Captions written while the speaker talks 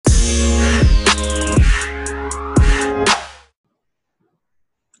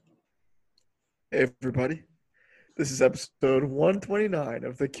everybody. This is episode 129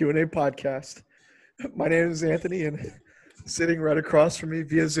 of the Q&A podcast. My name is Anthony, and sitting right across from me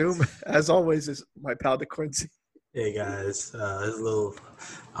via Zoom, as always, is my pal DeQuincy. Hey guys,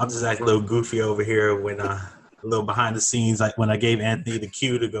 I'm just acting a little goofy over here when a little behind the scenes. Like when I gave Anthony the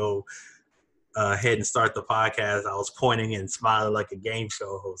cue to go ahead and start the podcast, I was pointing and smiling like a game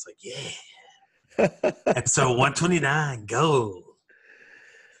show host. Like, yeah, episode 129, go.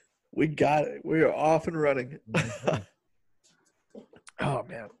 We got it. We are off and running. Mm-hmm. Oh,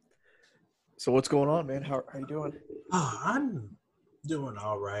 man. So what's going on, man? How are you doing? Oh, I'm doing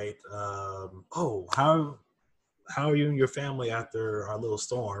all right. How are you and your family after our little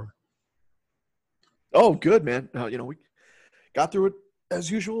storm? Oh, good, man. We got through it as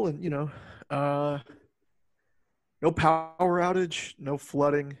usual, and, no power outage, no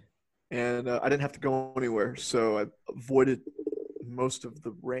flooding, and I didn't have to go anywhere, so I avoided most of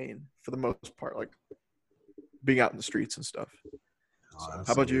the rain for the most part, like being out in the streets and stuff. So,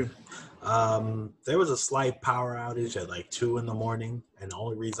 how about you? There was a slight power outage at like 2 a.m, and the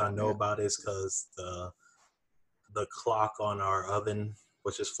only reason I know about it is because the clock on our oven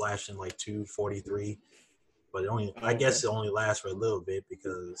was just flashing like 2:43. But I guess it only lasts for a little bit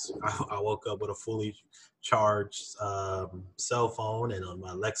because I woke up with a fully charged cell phone, and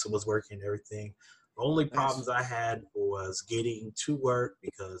my Alexa was working and everything. The only problems I had was getting to work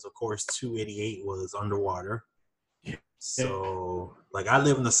because, of course, 288 was underwater. So, like, I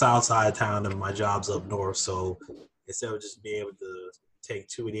live in the south side of town and my job's up north. So, instead of just being able to take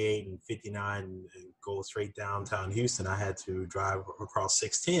 288 and 59 and go straight downtown Houston, I had to drive across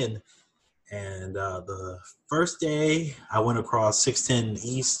 610. And the first day, I went across 610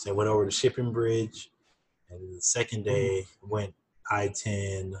 East and went over the Shipping Bridge. And the second day, went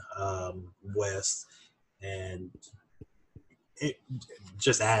I-10 West. And it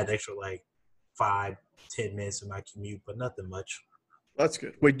just added extra like 5-10 minutes to my commute, but nothing much. That's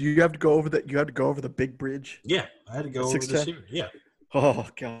good. Wait, do you have to go over that? You had to go over the big bridge? Yeah, I had to go over the Shipping. Yeah. Oh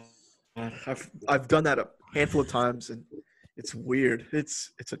god, I've done that a handful of times, and it's weird.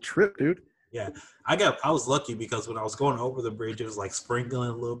 It's a trip, dude. Yeah, I was lucky because when I was going over the bridge, it was like sprinkling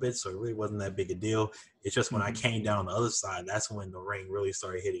a little bit, so it really wasn't that big a deal. It's just when I came down the other side, that's when the rain really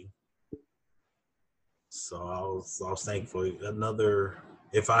started hitting. So I was thankful.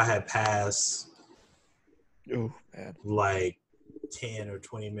 If I had passed, oh man, like 10 or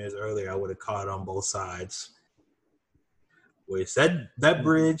 20 minutes earlier, I would have caught on both sides. Which that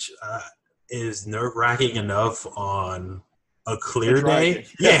bridge is nerve-wracking enough on a clear day.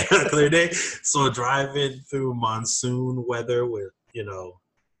 Yeah, a clear day. So driving through monsoon weather with,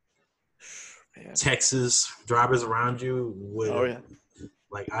 Texas drivers around you would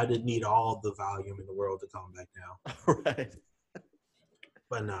like I didn't need all the volume in the world to calm back down. Right.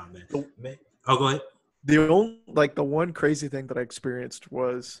 But nah, man. Oh, go ahead. The one crazy thing that I experienced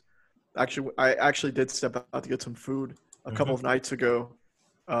was I actually did step out to get some food a couple of nights ago.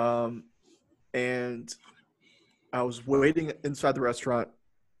 And I was waiting inside the restaurant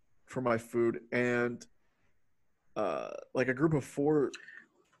for my food, and like a group of 4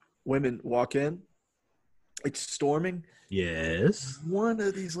 women walk in. It's storming. Yes. One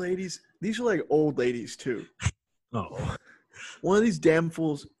of these ladies, these are like old ladies too. Oh. One of these damn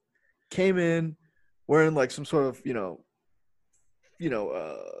fools came in wearing like some sort of,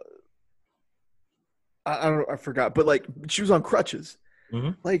 I forgot, but like she was on crutches.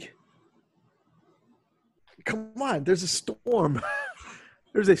 Mm-hmm. Like, come on, there's a storm.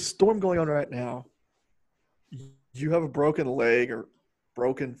 There's a storm going on right now. You have a broken leg or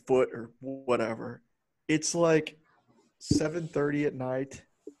broken foot or whatever. It's like 7:30 at night.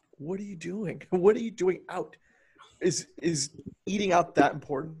 What are you doing? What are you doing out? Is eating out that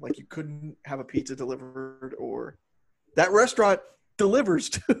important? Like, you couldn't have a pizza delivered, or that restaurant delivers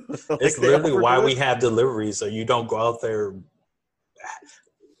too. Like, it's literally why we have deliveries, so you don't go out there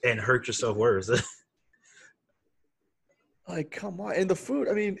and hurt yourself worse. Like, come on. And the food,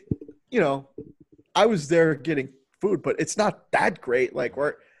 I mean, I was there getting food, but it's not that great. Like,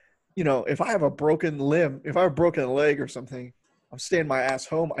 if I have a broken limb, if I have a broken leg or something, I'm staying my ass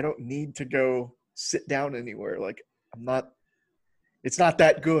home. I don't need to go sit down anywhere. Like, it's not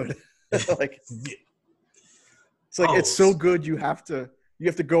that good. Like, it's like, it's so good you have to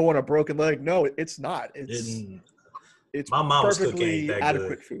go on a broken leg. No, it's not. It's my mom's perfectly cooking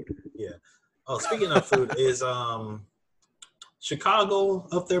adequate food. Yeah. Oh, speaking of food, is Chicago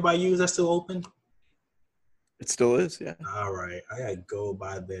up there by you? Is that still open? It still is, yeah. All right, I gotta go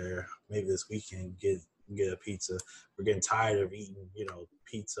by there maybe this weekend. Get a pizza. We're getting tired of eating,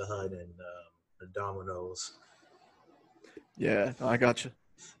 Pizza Hut and the Domino's. Yeah, I got you.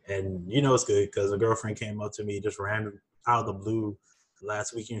 And you know it's good because a girlfriend came up to me just random out of the blue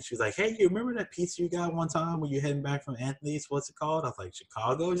last weekend. She was like, "Hey, you remember that pizza you got one time when you're heading back from Anthony's? What's it called?" I was like,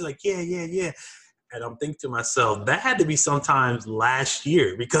 "Chicago." She's like, "Yeah, yeah, yeah." And I'm thinking to myself, that had to be sometimes last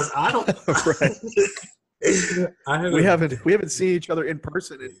year because I don't. Right. I We haven't. haven't seen each other in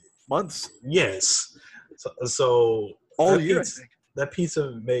person in months, Yes. So all that year, I pizza think. that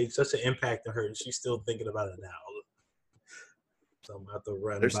pizza made such an impact on her, and she's still thinking about it now. So I'm about to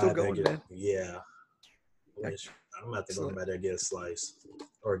run They're still by there and going, get man. yeah. Wish I'm about to run Excellent. by there and get a slice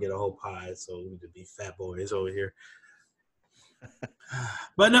or get a whole pie. So we could be fat boys over here.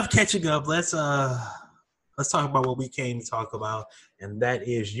 But enough catching up. Let's talk about what we came to talk about, and that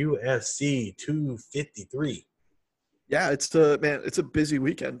is UFC 253. Yeah, it's a busy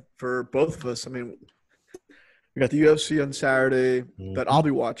weekend for both of us. I mean, we got the UFC on Saturday that I'll Mm-hmm.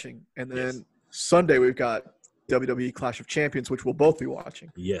 be watching, and Yes. then Sunday we've got WWE Clash of Champions, which we'll both be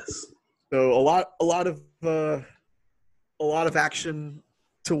watching. Yes. So a lot of action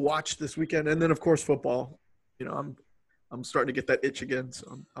to watch this weekend, and then of course football. You know, I'm starting to get that itch again,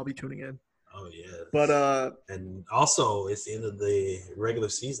 so I'll be tuning in. Oh But yes. And also, it's the end of the regular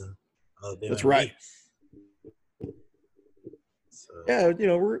season of that's right. MLB. So Yeah, you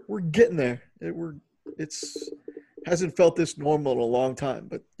know we're getting there. It's hasn't felt this normal in a long time,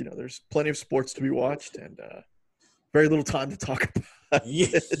 but you know there's plenty of sports to be watched and very little time to talk about yeah,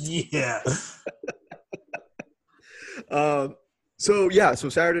 it. yeah. Um, so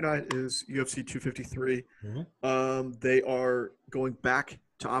Saturday night is UFC 253. Mhm. They are going back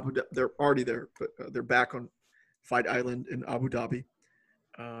to Abu Dhabi. They're already there, but they're back on Fight Island in Abu Dhabi.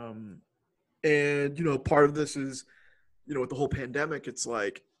 Um, and you know, part of this is, you know, with the whole pandemic, it's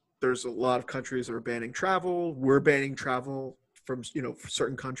like there's a lot of countries that are banning travel. We're banning travel from, you know,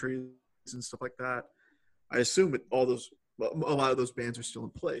 certain countries and stuff like that. I assume a lot of those bans are still in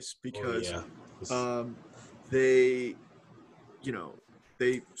place Oh because yeah. um, they, you know,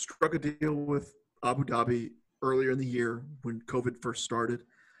 they struck a deal with Abu Dhabi earlier in the year when COVID first started,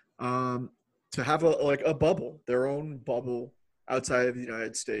 um, to have a bubble, their own bubble outside of the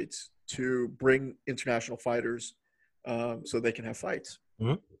United States to bring international fighters, so they can have fights.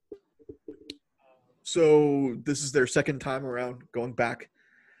 Mhm. So this is their second time around going back.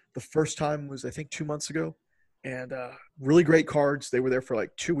 The first time was I think 2 months ago, and really great cards. They were there for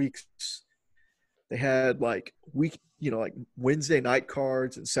like 2 weeks. They had like Wednesday night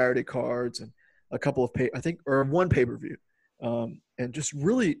cards and Saturday cards and a couple of I think or one pay per view, and just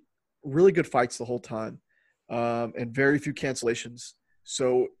really good fights the whole time, and very few cancellations.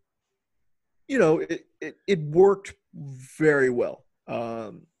 So you know it worked very well.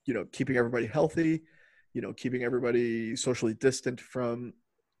 You know, keeping everybody healthy, you know, keeping everybody socially distant from,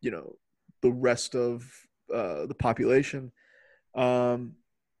 you know, the rest of the population. Um,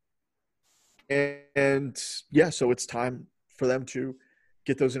 and yeah, so it's time for them to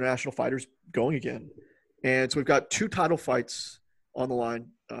get those international fighters going again. And so we've got two title fights on the line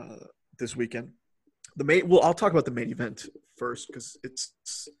this weekend. Well, I'll talk about the main event first because it's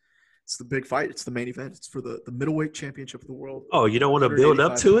the big fight. It's the main event. It's for the middleweight championship of the world. Oh, you don't want to build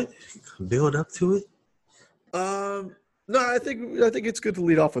up 185 to it? pounds. Build up to it? No, I think it's good to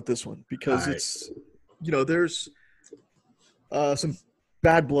lead off with this one All because right. it's, you know, there's some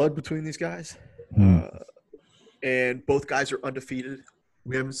bad blood between these guys, Hmm. and both guys are undefeated.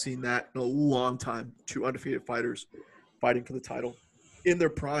 We haven't seen that in a long time. Two undefeated fighters fighting for the title in their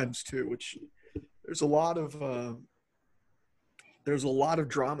primes too, which there's a lot of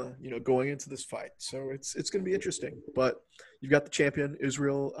drama, you know, going into this fight. So it's going to be interesting. But you've got the champion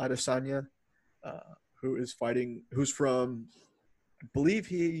Israel Adesanya, uh, who's from, I believe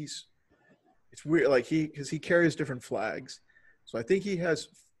it's weird, like because he carries different flags. So I think he has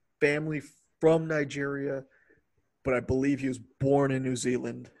family from Nigeria, but I believe he was born in New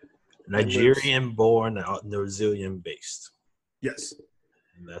Zealand and lives. Nigerian born, New Zealand based. Yes.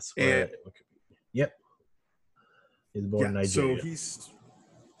 And that's And what. Okay. Yep. He's born yeah, in so Nigeria.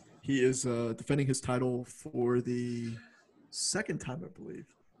 he is defending his title for the second time, I believe,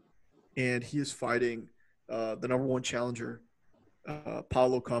 and he is fighting the number one challenger,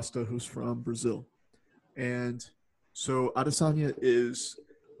 Paulo Costa, who's from Brazil. And so Adesanya is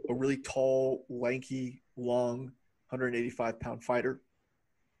a really tall, lanky, long, 185-pound fighter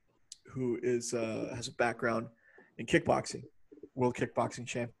who is has a background in kickboxing, world kickboxing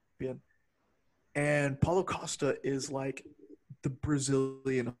champion. And Paulo Costa is like the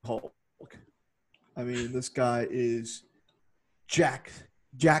Brazilian Hulk. I mean, this guy is Jack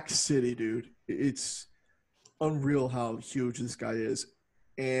City, dude. It's unreal how huge this guy is.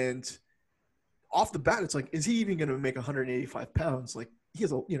 And off the bat, it's like, is he even going to make 185 pounds? Like, he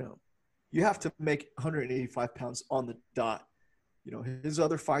has a, you have to make 185 pounds on the dot. His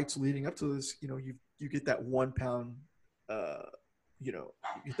other fights leading up to this, you get that 1 pound, you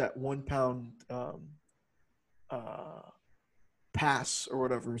get that 1 pound uh, pass or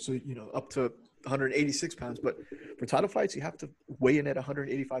whatever. So, up to 186 pounds. But for title fights, you have to weigh in at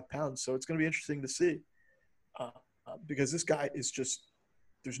 185 pounds. So it's going to be interesting to see because this guy is just,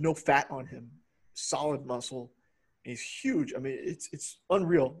 there's no fat on him, solid muscle. He's huge. I mean, it's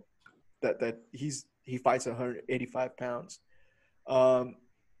unreal that he fights at 185 pounds.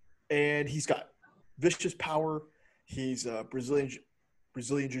 And he's got vicious power. He's a Brazilian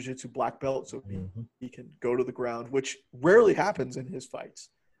Jiu-Jitsu black belt, so he can go to the ground, which rarely happens in his fights.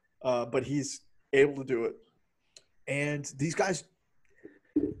 But he's able to do it. And these guys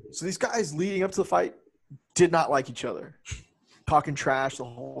leading up to the fight did not like each other, talking trash the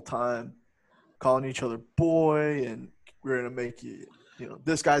whole time, calling each other boy, and we're going to make you,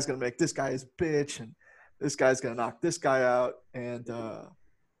 this guy's going to make this guy his bitch, and this guy's going to knock this guy out, and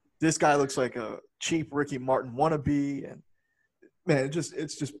this guy looks like a cheap Ricky Martin wannabe, and man,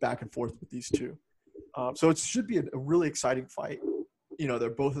 it's just back and forth with these two. So it should be a really exciting fight. They're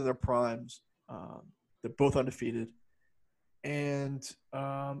both in their primes. They're both undefeated, and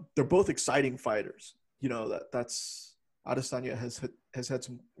they're both exciting fighters. That's Adesanya has had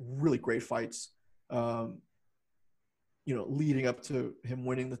some really great fights. Leading up to him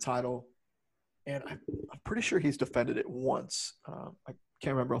winning the title, and I'm pretty sure he's defended it once. I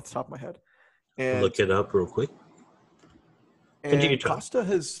can't remember off the top of my head. And look it up real quick. And Costa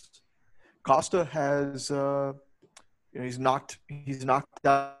has he's knocked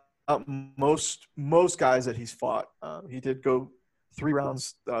out most guys that he's fought. He did go 3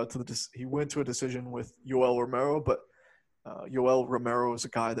 rounds he went to a decision with Yoel Romero, but Yoel Romero is a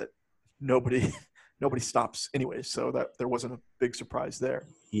guy that nobody stops anyway, so that there wasn't a big surprise there.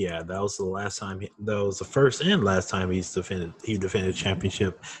 Yeah, that was the last time. That was the first and last time he defended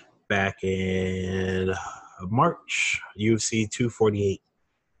championship back in March, UFC 248,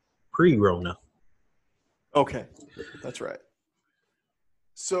 pre-Rona. Okay, that's right.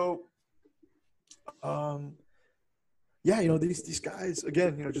 So, these guys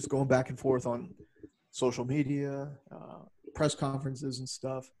again, just going back and forth on social media, press conferences and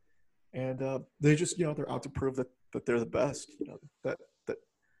stuff, and they just they're out to prove that they're the best. That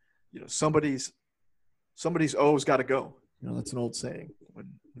somebody's O's got to go. That's an old saying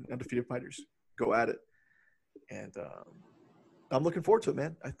when undefeated fighters go at it, and I'm looking forward to it,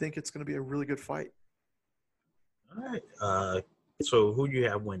 man. I think it's going to be a really good fight. All right. So who do you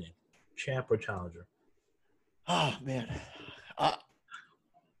have winning, champ or challenger? Oh man,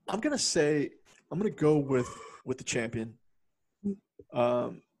 I'm gonna go with the champion.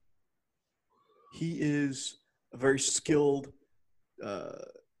 He is a very skilled,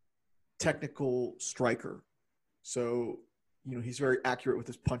 technical striker. So, he's very accurate with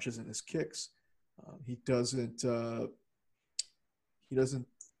his punches and his kicks. He doesn't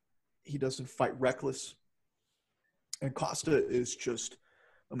fight reckless. And Costa is just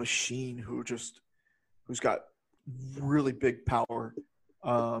a machine who's got really big power.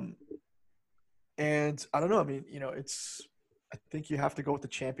 And I don't know. I mean, I think you have to go with the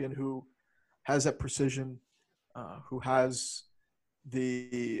champion who has that precision, who has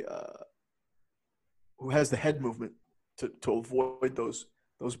the head movement to avoid those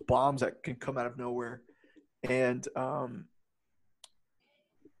bombs that can come out of nowhere. And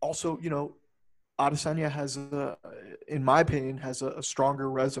also, Adesanya has in my opinion, has a stronger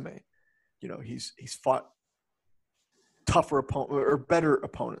resume. He's fought tougher or better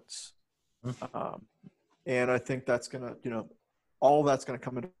opponents. And I think that's gonna, all that's gonna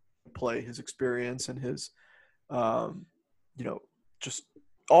come into play. His experience and his, just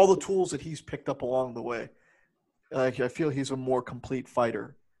all the tools that he's picked up along the way. I feel he's a more complete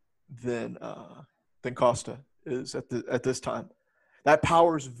fighter than Costa is at this time. That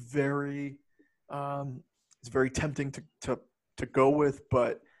power is very, it's very tempting to go with,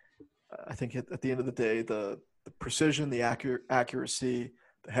 but I think at the end of the day, the precision, the accuracy,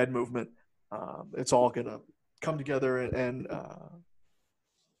 the head movement, it's all gonna come together, and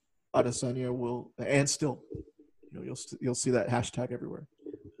Adesanya will, and still, you'll see that hashtag everywhere.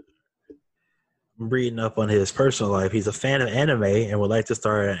 I'm reading up on his personal life. He's a fan of anime and would like to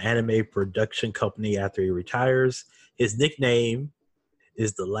start an anime production company after he retires. His nickname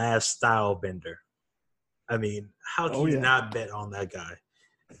is the Last Style Bender. I mean, how can you not bet on that guy?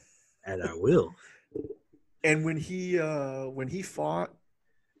 And I will. And when he fought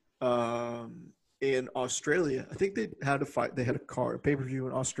in Australia, I think they had a fight. They had a pay-per-view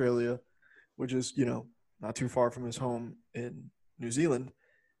in Australia, which is not too far from his home in New Zealand,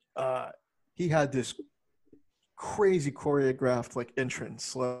 he had this crazy choreographed like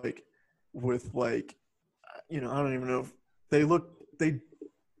entrance, like with like, I don't even know if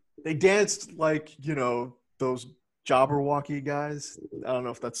they danced like, those Jabberwocky guys. I don't know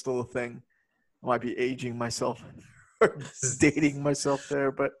if that's still a thing. I might be aging myself or dating myself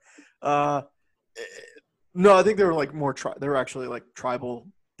there, but no, I think they were like more they were actually like tribal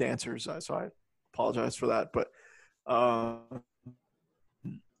dancers. So I apologize for that, but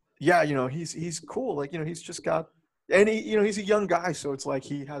yeah, he's cool. Like, he's just got, and he's a young guy, so it's like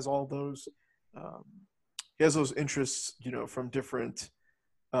he has all those, um, he has those interests, from different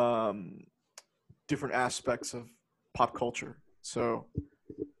aspects of pop culture. So,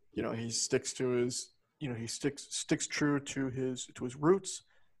 he sticks to his, he sticks true to his roots.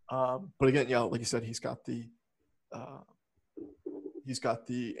 But again, yeah, like you said, uh, he's got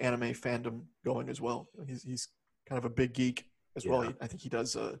the anime fandom going as well. He's kind of a big geek as well. I think he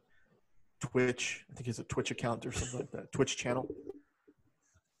does Twitch. I think he has a Twitch account or something like that. Twitch channel.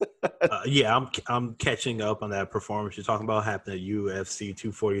 I'm catching up on that performance you're talking about happened at UFC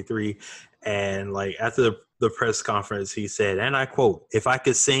 243, and like after the press conference, he said, and I quote, "If I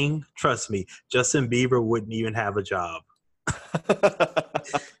could sing, trust me, Justin Bieber wouldn't even have a job."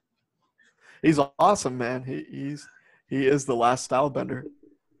 He's awesome, man. He is the last style bender.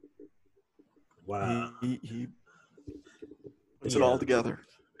 Wow. He puts it all together.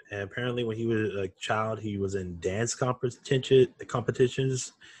 And apparently, when he was a child, he was in dance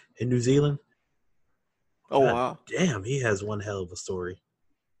competitions in New Zealand. Oh, wow. Damn, he has one hell of a story.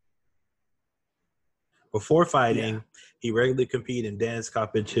 Before fighting, he regularly competed in dance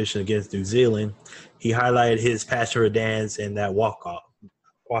competition against New Zealand. He highlighted his passion for dance in that walkout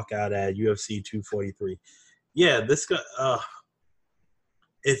at UFC 243. Yeah, this guy.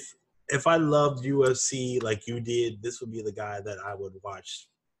 If I loved UFC like you did, this would be the guy that I would watch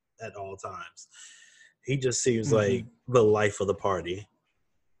at all times. He just seems like the life of the party.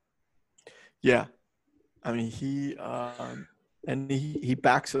 Yeah, I mean he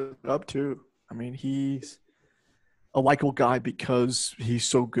backs it up too. I mean he's a likable guy because he's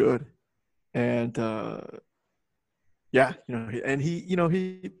so good, and he's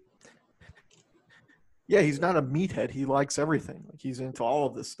not a meathead. He likes everything. Like he's into all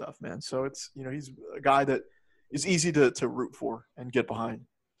of this stuff, man. So it's he's a guy that is easy to root for and get behind.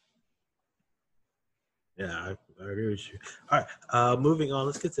 Yeah, I agree with you. All right, moving on.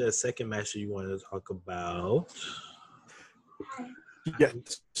 Let's get to the second match that you wanted to talk about.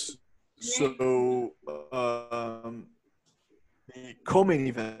 Yes. So the co-main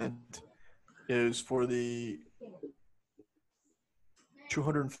event is for the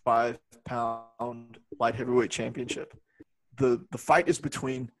 205-pound light heavyweight championship. The fight is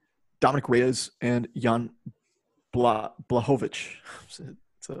between Dominic Reyes and Jan Blachowicz.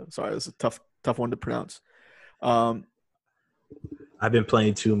 Sorry, this is a tough one to pronounce. I've been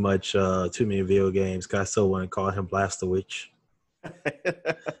playing too many video games. I still want to call him Blastowicz.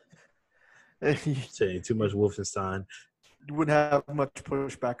 Saying too much Wolfenstein. You wouldn't have much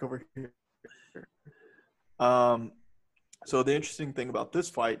pushback over here. So the interesting thing about this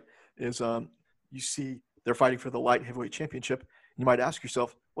fight is you see they're fighting for the light heavyweight championship. You might ask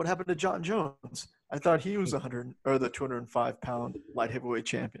yourself, what happened to John Jones? I thought he was the 205-pound light heavyweight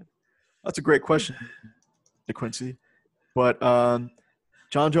champion. That's a great question, DeQuincy. But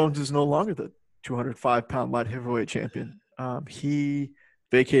John Jones is no longer the 205-pound light heavyweight champion. He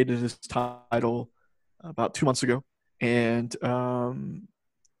vacated his title about 2 months ago. And,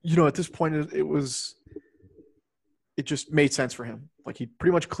 at this point, it just made sense for him. Like he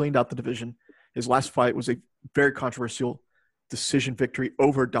pretty much cleaned out the division. His last fight was a very controversial decision victory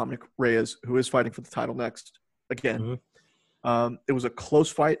over Dominic Reyes, who is fighting for the title next again. Mm-hmm. It was a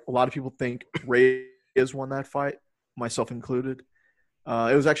close fight. A lot of people think Reyes won that fight, myself included.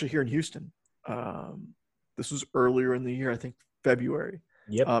 It was actually here in Houston. This was earlier in the year, I think February.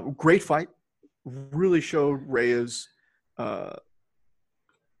 Yep. Great fight. Really showed Reyes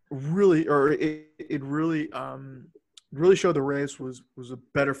really showed that Reyes was a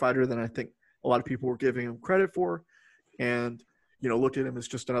better fighter than I think a lot of people were giving him credit for, and looked at him as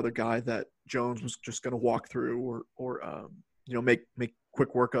just another guy that Jones was just going to walk through or make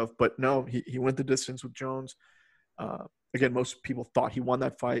quick work of. But no, he went the distance with Jones. Again, most people thought he won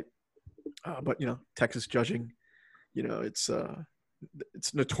that fight, but Texas judging, it's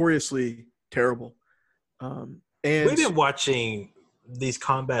notoriously terrible. And we've been watching these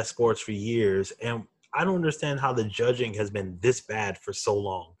combat sports for years, and I don't understand how the judging has been this bad for so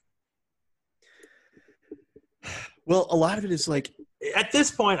long. Well, a lot of it is like at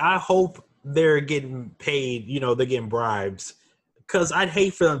this point, I hope they're getting paid. They're getting bribes Because I'd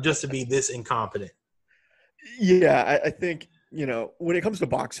hate for them just to be this incompetent. Yeah, I think, when it comes to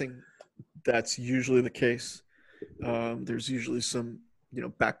boxing, that's usually the case. There's usually some,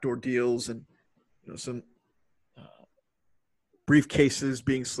 backdoor deals and, some briefcases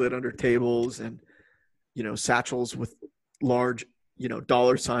being slid under tables and, satchels with large,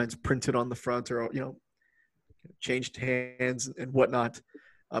 dollar signs printed on the front or, changed hands and whatnot.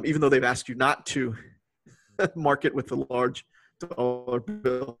 Even though they've asked you not to market with the large dollar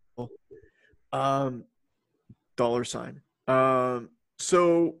bill, dollar sign.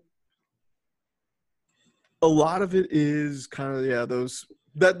 So a lot of it is kind of, those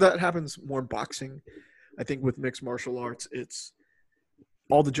that happens more in boxing. I think with mixed martial arts, it's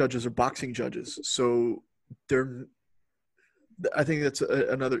all the judges are boxing judges. So I think that's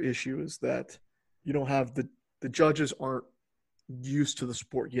another issue is that you don't have the judges aren't used to the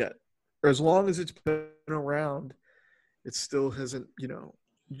sport yet. Or as long as it's been around, it still hasn't,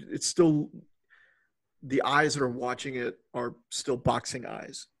 it's still the eyes that are watching it are still boxing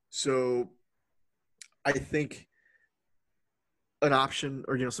eyes. So I think an option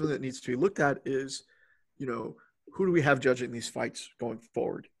or, something that needs to be looked at is, who do we have judging these fights going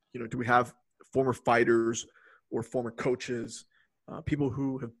forward? Do we have former fighters or former coaches, people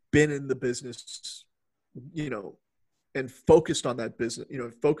who have been in the business, and focused on that business,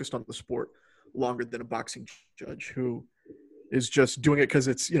 focused on the sport longer than a boxing judge who is just doing it because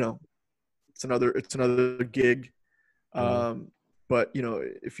it's, it's another gig. But,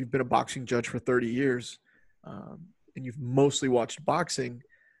 if you've been a boxing judge for 30 years and you've mostly watched boxing,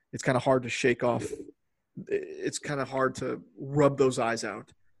 it's kind of hard to shake off. It's kind of hard to rub those eyes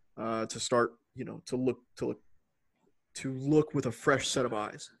out to start, to look with a fresh set of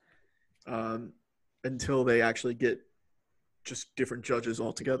eyes until they actually get just different judges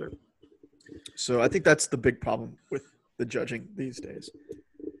altogether. So I think that's the big problem with the judging these days.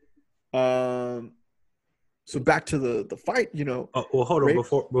 So back to the fight, Oh, well, hold on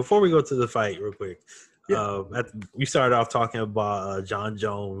before we go to the fight, real quick. Yeah. We started off talking about John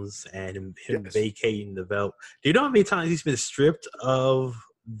Jones and him Yes. vacating the belt. Do you know how many times he's been stripped of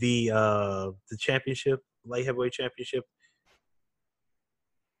the championship, light heavyweight championship?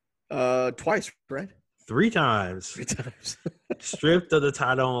 Twice, right? 3 times. 3 times. Stripped of the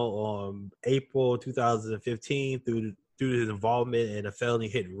title on April 2015 due to his involvement in a felony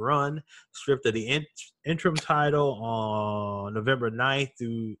hit and run. Stripped of the interim title on November 9th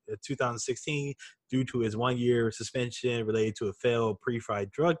through 2016 due to his 1-year suspension related to a failed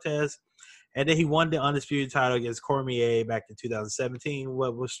pre-fight drug test. And then he won the undisputed title against Cormier back in 2017,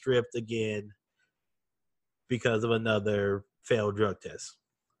 what was stripped again because of another failed drug test.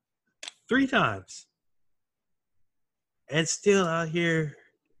 3 times. And still out here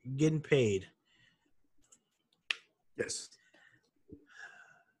getting paid. Yes.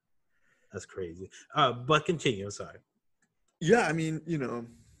 That's crazy. But continue. I'm sorry. Yeah, I mean, the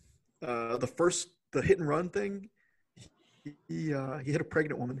hit and run thing, he hit a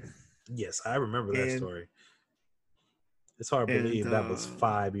pregnant woman. Yes, I remember that story. It's hard to believe that was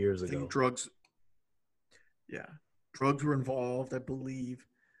 5 years ago. Drugs were involved, I believe.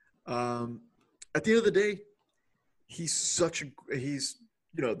 At the end of the day, he's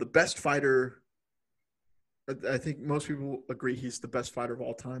the best fighter. I think most people agree he's the best fighter of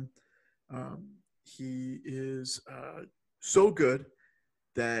all time. He is so good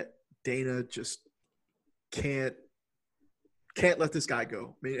that Dana just can't let this guy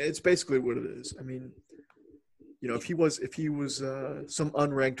go. I mean, it's basically what it is. I mean, if he was some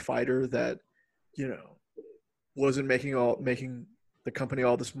unranked fighter that, wasn't making the company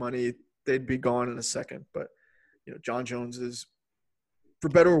all this money, they'd be gone in a second. But, John Jones is, for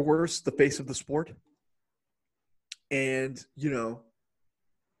better or worse, the face of the sport. And,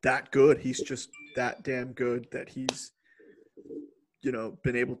 that good. He's just that damn good that he's,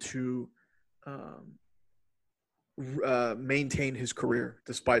 been able to maintain his career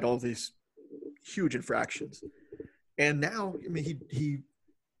despite all these huge infractions. And now, I mean, he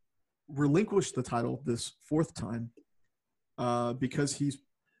relinquished the title this 4th time because he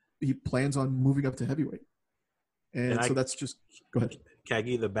plans on moving up to heavyweight. And so that's just – go ahead. Can I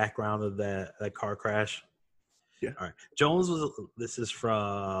give you the background of that car crash? Yeah. All right. This is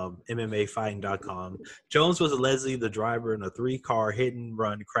from MMAfighting.com. Jones was allegedly the driver in a 3-car hit and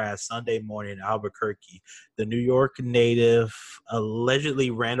run crash Sunday morning in Albuquerque. The New York native allegedly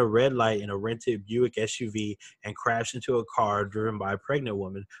ran a red light in a rented Buick SUV and crashed into a car driven by a pregnant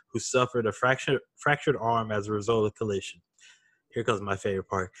woman who suffered a fractured arm as a result of the collision. Here comes my favorite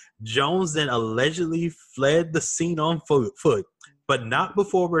part. Jones then allegedly fled the scene on foot, but not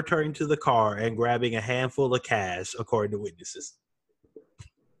before returning to the car and grabbing a handful of cash, according to witnesses.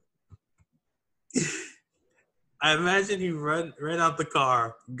 I imagine he ran out the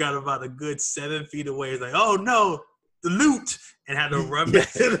car, got about a good 7 feet away. He's like, "Oh no, the loot!" and had to run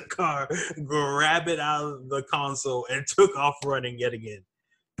back to the car, grab it out of the console, and took off running yet again.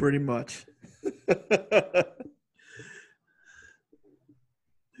 Pretty much.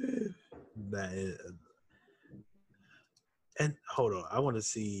 That is, and hold on, I want to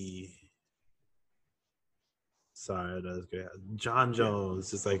see. Sorry, that was great. John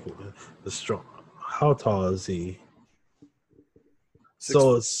Jones is like the strong. How tall is he?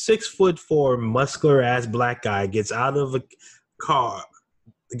 So a 6'4" muscular ass black guy gets out of a car,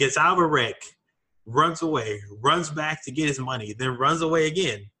 gets out of a wreck, runs away, runs back to get his money, then runs away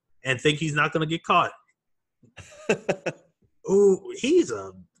again and think he's not gonna get caught. Ooh, he's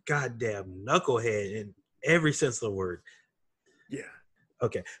a goddamn knucklehead in every sense of the word. Yeah.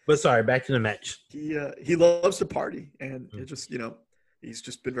 Okay, but sorry, back to the match. He loves to party, and it just he's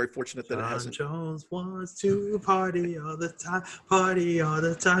just been very fortunate that John it hasn't. Jones wants to party all the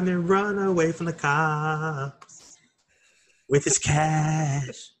time, and run away from the cops with his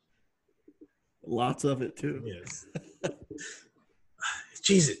cash. Lots of it too. Yes.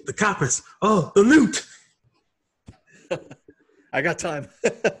 Jesus, the coppers. Oh, the loot. I got time.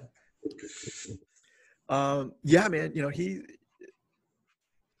 Yeah, man.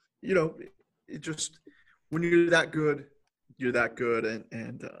 It just when you're that good,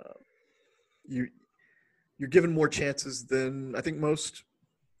 and you're given more chances than I think most.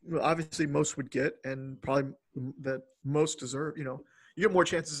 Well, obviously, most would get, and probably that most deserve. You get more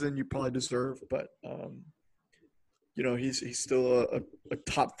chances than you probably deserve, but he's still a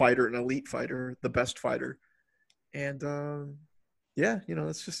top fighter, an elite fighter, the best fighter, and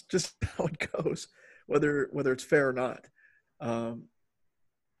that's just how it goes, whether it's fair or not.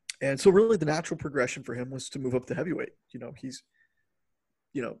 And so really the natural progression for him was to move up to heavyweight. He's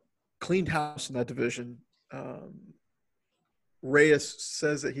cleaned house in that division. Reyes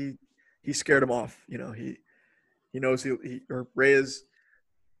says that he scared him off. He knows or Reyes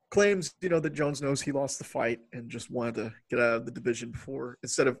claims, that Jones knows he lost the fight and just wanted to get out of the division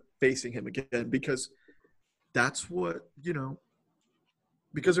instead of facing him again, because that's what,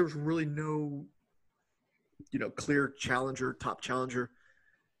 because there was really no, clear challenger, top challenger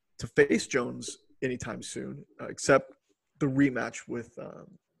to face Jones anytime soon, except the rematch with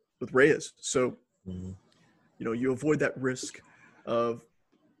Reyes. So, you avoid that risk of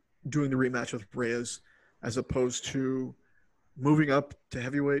doing the rematch with Reyes as opposed to moving up to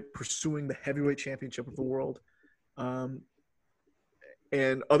heavyweight, pursuing the heavyweight championship of the world, and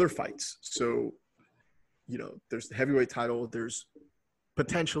other fights. So, there's the heavyweight title. There's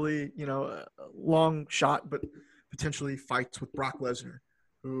potentially, a long shot, but potentially fights with Brock Lesnar,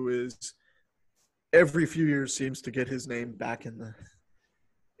 who is every few years seems to get his name back in the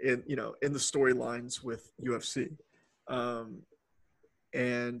storylines with UFC.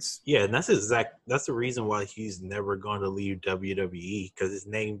 And that's the reason why he's never going to leave WWE, because his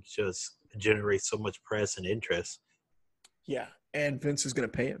name just generates so much press and interest. Yeah, and Vince is going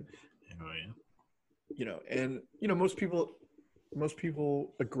to pay him. Oh yeah. And most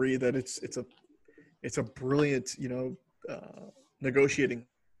people agree that it's a brilliant negotiating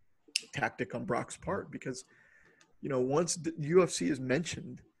tactic on Brock's part, because once the UFC is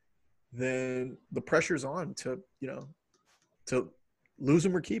mentioned, then the pressure's on to lose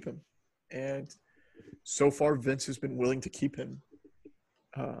him or keep him, and so far Vince has been willing to keep him,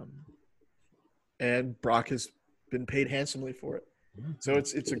 and Brock has been paid handsomely for it. So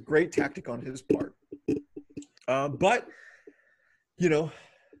it's a great tactic on his part, but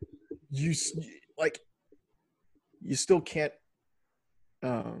you still can't,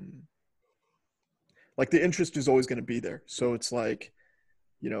 the interest is always going to be there. So it's like,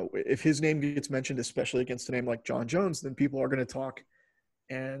 if his name gets mentioned, especially against a name like John Jones, then people are going to talk.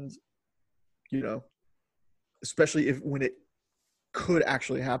 And, especially when it could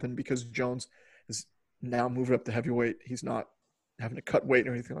actually happen, because Jones is now moving up to heavyweight. He's not having to cut weight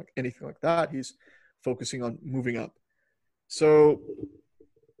or anything like that. He's focusing on moving up. So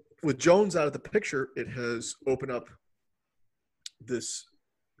with Jones out of the picture, it has opened up this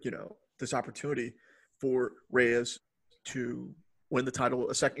opportunity for Reyes to win the title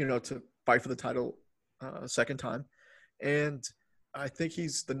to fight for the title a second time. And I think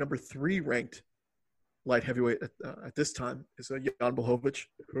he's the number 3 ranked light heavyweight at this time, is Jan Blachowicz,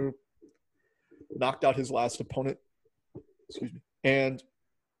 who knocked out his last opponent, and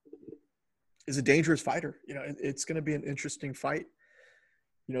is a dangerous fighter. It's going to be an interesting fight.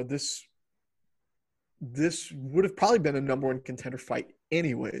 This would have probably been a number 1 contender fight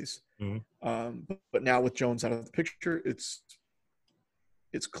anyways. But now with Jones out of the picture, it's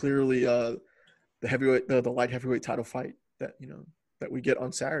clearly the light heavyweight title fight that that we get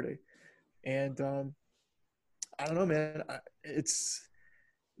on Saturday. And I don't know, man.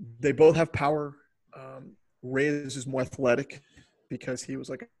 They both have power. Reyes is more athletic because he was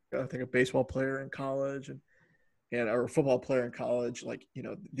like, I think, a baseball player in college and or a football player in college. Like,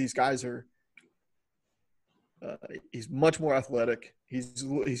 these guys are. He's much more athletic.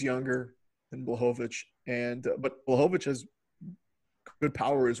 He's younger than Blachowicz, and but Blachowicz has good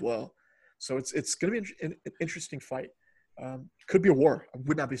power as well. So it's going to be an interesting fight. Could be a war. I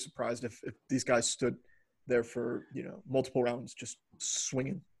would not be surprised if these guys stood there for multiple rounds, just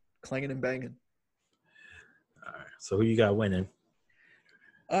swinging, clanging, and banging. All right. So who you got winning?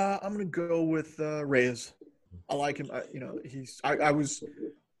 I'm going to go with Reyes. I like him. I was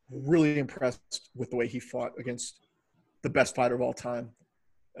really impressed with the way he fought against the best fighter of all time.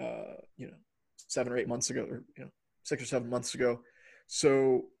 7 or 8 months ago, or 6 or 7 months ago.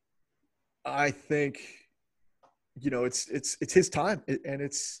 So I think it's his time,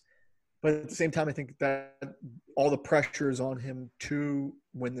 but at the same time, I think that all the pressure is on him to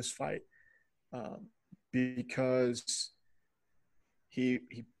win this fight because he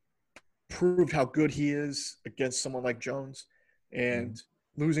proved how good he is against someone like Jones, and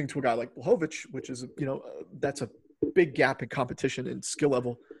losing to a guy like Blachowicz, which is that's a big gap in competition and skill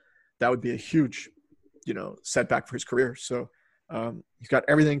level. That would be a huge setback for his career. So he's got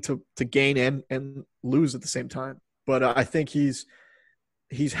everything to gain and lose at the same time. But I think he's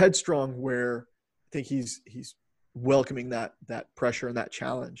headstrong, where I think he's welcoming that pressure and that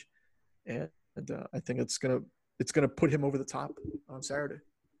challenge, and I think it's gonna put him over the top on Saturday.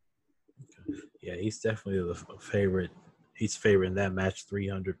 Yeah, he's definitely the favorite. He's favoring that match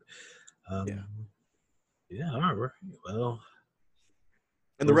 300. Yeah. All right. Well,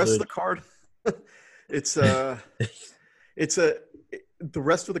 and the rest of the card, the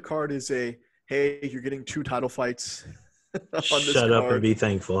rest of the card is hey, you're getting 2 title fights. Shut up and be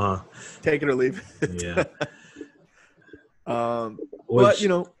thankful, huh? Take it or leave it. Yeah. But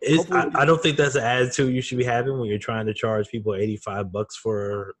I don't think that's an attitude you should be having when you're trying to charge people $85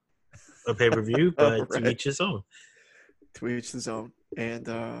 for a pay-per-view. But right. To each his own. To each his own, and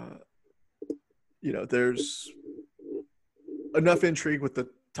there's enough intrigue with the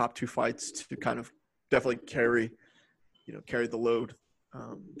top 2 fights to kind of definitely carry the load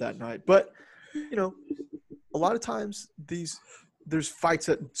that night. But a lot of times there's fights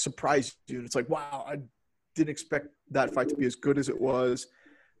that surprise you, and it's like, wow, I didn't expect that fight to be as good as it was.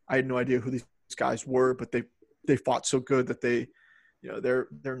 I had no idea who these guys were, but they fought so good that they,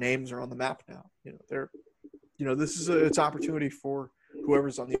 their names are on the map now. This is it's opportunity for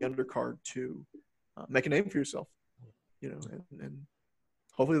whoever's on the undercard to make a name for yourself, and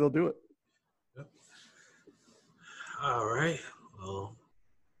hopefully they'll do it. Yep. All right. Well,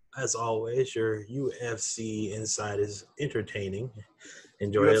 as always, your UFC insight is entertaining.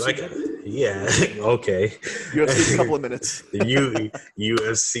 Enjoy UFC, it. Yeah. Okay. UFC, a couple of minutes. The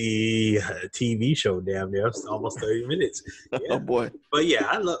UFC TV show, damn near almost 30 minutes. Yeah. Oh boy. But yeah,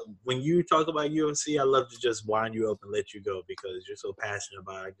 I love when you talk about UFC. I love to just wind you up and let you go because you're so passionate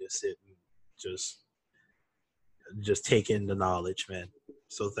about it. I just sit and just take in the knowledge, man.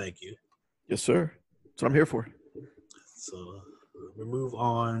 So thank you. Yes, sir. That's what I'm here for. So we move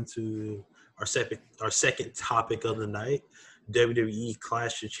on to our second topic of the night. WWE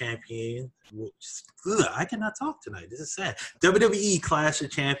Clash of Champions. I cannot talk tonight. This is sad. WWE Clash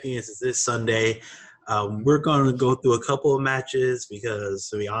of Champions is this Sunday. We're going to go through a couple of matches because,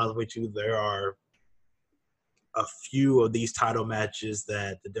 to be honest with you, there are a few of these title matches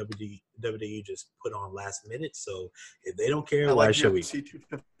that the WWE just put on last minute. So if they don't care, why should we? UFC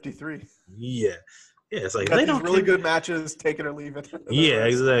 253. Yeah. Yeah, it's like they don't really good matches, take it or leave it. Yeah,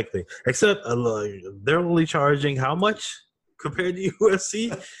 exactly. Except they're only charging how much compared to UFC?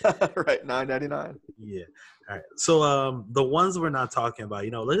 Right, $9.99. Yeah. All right. So the ones we're not talking about,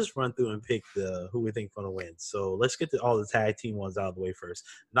 let's just run through and pick who we think going to win. So let's get to all the tag team ones out of the way first.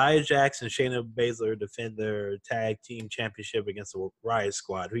 Nia Jax and Shayna Baszler defend their tag team championship against the Riot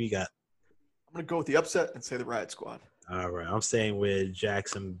Squad. Who you got? I'm going to go with the upset and say the Riot Squad. All right. I'm staying with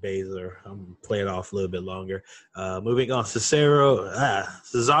Jackson Baszler. I'm going to play it off a little bit longer. Moving on, Cesaro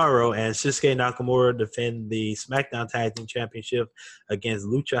and Shinsuke Nakamura defend the SmackDown Tag Team Championship against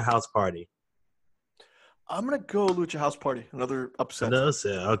Lucha House Party. I'm going to go Lucha House Party. Another upset.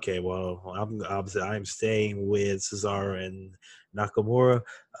 Okay, well, I'm staying with Cesaro and Nakamura.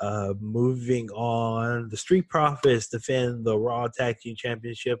 Moving on, the Street Profits defend the Raw Tag Team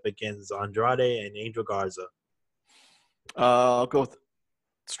Championship against Andrade and Angel Garza. I'll go with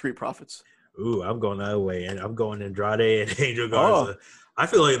Street Profits. Ooh, I'm going that way, and I'm going Andrade and Angel Oh. Garza. I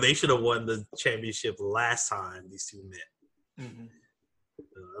feel like they should have won the championship last time these two met. Mm-hmm.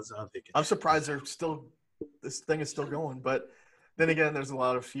 That's what I'm thinking. I'm surprised this thing is still going, but then again, there's a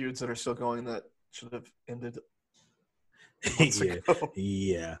lot of feuds that are still going that should have ended months ago.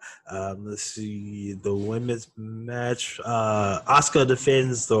 Yeah. Let's see the women's match. Asuka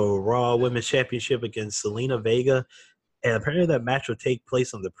defends the Raw Women's Championship against Selena Vega, and apparently that match will take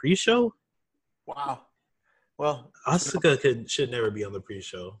place on the pre-show. Wow. Well, Asuka should never be on the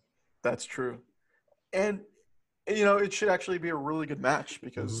pre-show. That's true, and it should actually be a really good match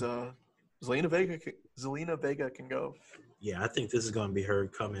because Zelina Vega can go. Yeah, I think this is going to be her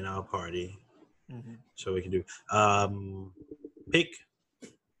coming out party. Mm-hmm. So we can do pick.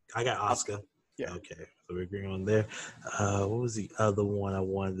 I got Asuka. Yeah. Okay, so we're agreeing on there. What was the other one I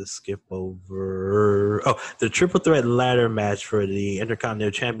wanted to skip over? Oh, the triple threat ladder match for the Intercontinental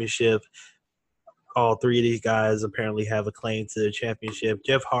Championship. All three of these guys apparently have a claim to the championship.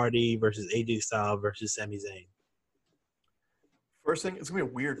 Jeff Hardy versus AJ Styles versus Sami Zayn. First thing, it's gonna be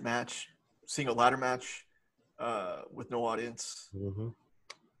a weird match. Seeing a ladder match with no audience. Mm-hmm.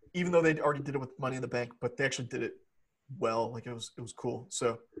 Even though they already did it with Money in the Bank, but they actually did it well. Like it was cool.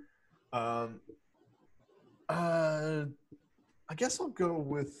 So, I guess I'm gonna go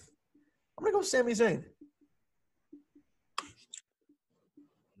with Sami Zayn.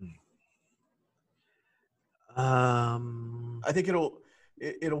 I think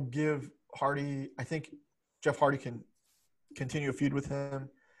it'll give Hardy. I think Jeff Hardy can continue a feud with him,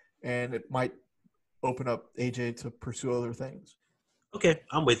 and it might open up AJ to pursue other things. Okay,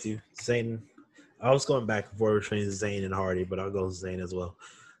 I'm with you. Zayn. I was going back and forth between Zayn and Hardy, but I'll go Zayn as well.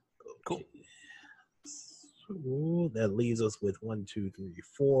 Cool. So that leaves us with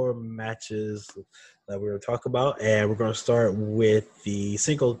 4 matches that we're going to talk about. And we're going to start with the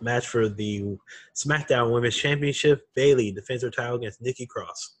singles match for the SmackDown Women's Championship. Bayley defends her title against Nikki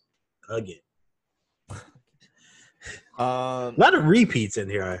Cross. Again. A lot of repeats in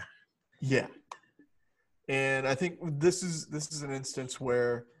here. Yeah. And I think this is an instance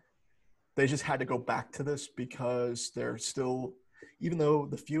where they just had to go back to this because they're still, even though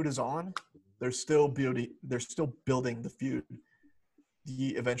the feud is on, they're still building the feud,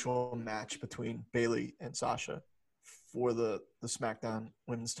 the eventual match between Bayley and Sasha for the SmackDown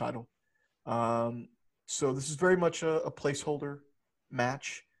Women's title. So this is very much a placeholder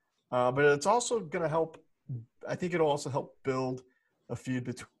match, but it's also going to help. I think it'll also help build a feud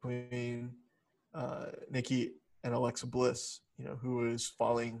between Nikki and Alexa Bliss, who's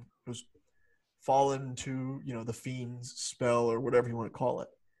fallen to, the Fiend's spell or whatever you want to call it.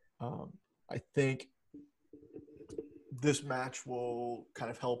 I think this match will kind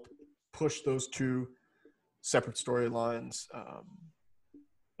of help push those two separate storylines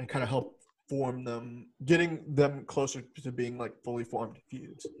and kind of help form them, getting them closer to being like fully formed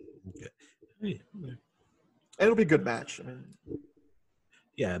feuds. Okay. And it'll be a good match. I mean,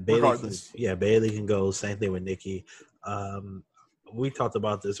 yeah, Bayley can go. Same thing with Nikki. We talked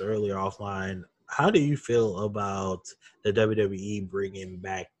about this earlier offline. How do you feel about the WWE bringing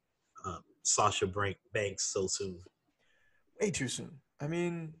back Sasha Banks so soon? Way too soon. I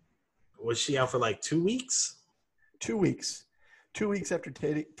mean, was she out for like 2 weeks? 2 weeks. 2 weeks after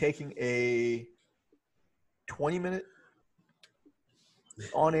taking a 20-minute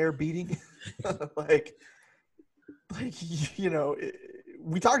on-air beating.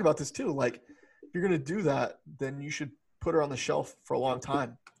 We talked about this too. Like, if you're gonna do that, then you should put her on the shelf for a long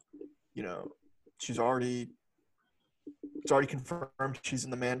time. It's already confirmed she's in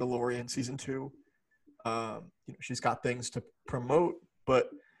The Mandalorian season 2. She's got things to promote,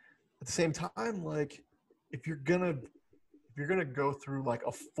 but at the same time, like, if you're gonna go through like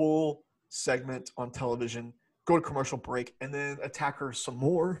a full segment on television, go to commercial break, and then attack her some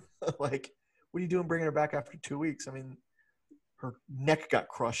more, like, what are you doing bringing her back after 2 weeks? I mean, her neck got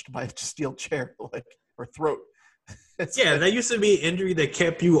crushed by a steel chair, like, her throat. That used to be an injury that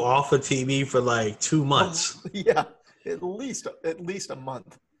kept you off of TV for like 2 months. Yeah, at least a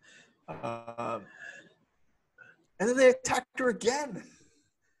month. And then they attacked her again.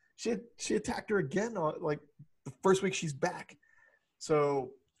 She attacked her again on like the first week she's back.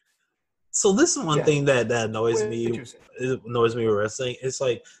 So this is one thing that annoys me. It annoys me with wrestling. It's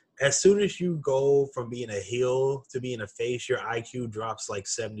like, as soon as you go from being a heel to being a face, your IQ drops like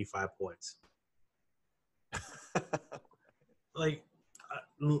 75 points. Like,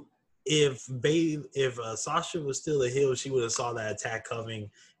 if Sasha was still a heel, she would have saw that attack coming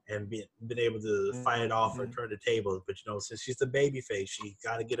and been able to fight it off or turn the table. But since she's the baby face, she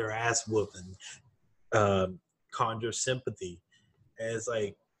got to get her ass whooped and conjure sympathy. And it's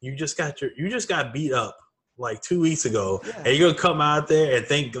like, You just got beat up like 2 weeks ago, Yeah. and you're gonna come out there and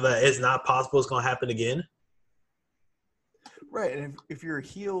think that it's not possible it's gonna happen again. Right, and if you're a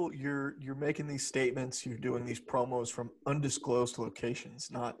heel, you're making these statements, you're doing these promos from undisclosed locations,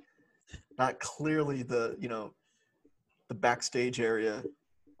 not clearly the the backstage area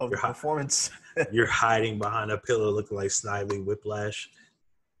of the performance. You're hiding behind a pillar looking like Snidely Whiplash.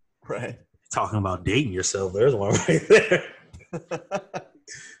 Right. Talking about dating yourself. There's one right there.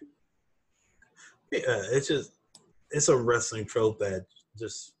 Yeah, it's a wrestling trope that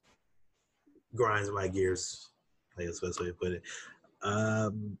just grinds my gears. I guess that's the way to put it.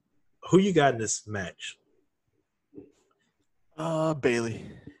 Who you got in this match?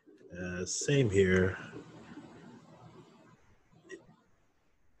 Bailey. Same here.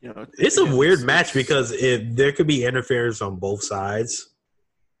 It's a weird match because there could be interference on both sides.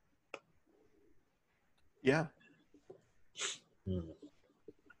 Yeah.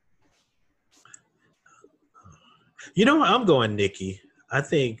 You know what? I'm going Nikki. I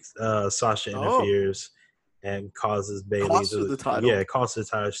think Sasha interferes and causes Bailey costs her the title. Yeah, costs her the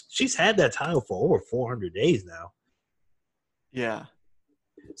title. She's had that title for over 400 days now. Yeah.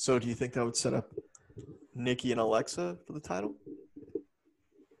 So do you think that would set up Nikki and Alexa for the title?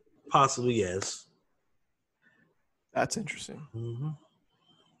 Possibly, yes. That's interesting. Mm-hmm.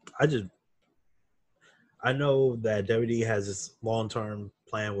 I know that WWE has this long-term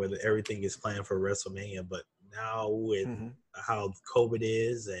plan where everything is planned for WrestleMania, but now with how COVID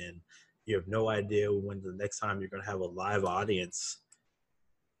is and you have no idea when the next time you're going to have a live audience,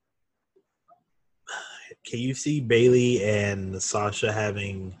 can you see Bailey and Sasha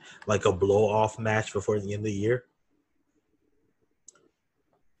having like a blow-off match before the end of the year?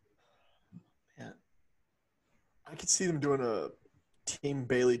 Yeah. I could see them doing a Team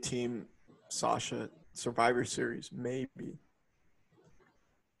Bailey, Team Sasha Survivor Series, maybe.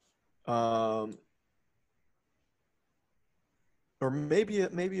 Or maybe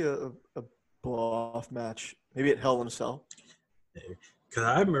a blow-off match. Maybe at Hell in a Cell. Because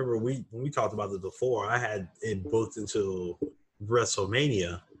I remember when we talked about this before, I had it booked into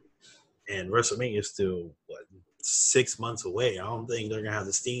WrestleMania, and WrestleMania is still 6 months away. I don't think they're gonna have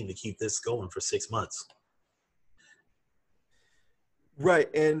the steam to keep this going for 6 months. Right,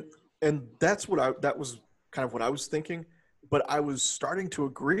 and that was kind of what I was thinking, but I was starting to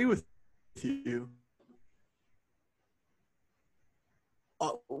agree with you.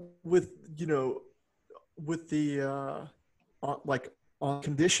 With the on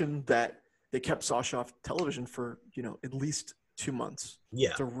condition that they kept Sasha off television for at least 2 months,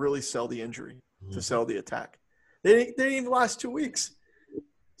 to really sell the injury, to sell the attack. They didn't even last 2 weeks.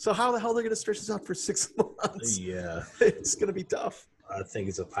 So how the hell are they going to stretch this out for 6 months? Yeah, it's going to be tough. I think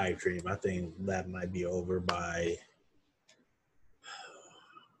it's a pipe dream. I think that might be over by.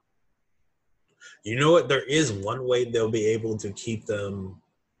 You know what? There is one way they'll be able to keep them.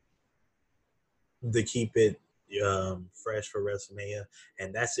 To keep it fresh for WrestleMania,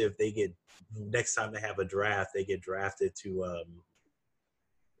 and that's if they get next time they have a draft, they get drafted to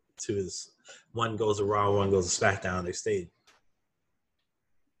one goes to Raw, one goes to SmackDown. They stayed.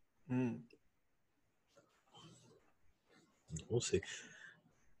 We'll see.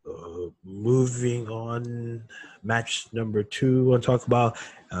 Moving on, match number 2. We'll talk about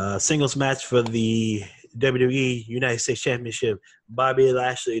singles match for the WWE United States Championship. Bobby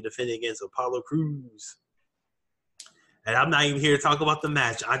Lashley defending against Apollo Crews. And I'm not even here to talk about the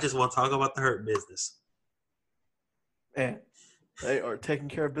match. I just want to talk about the Hurt Business. Man, they are taking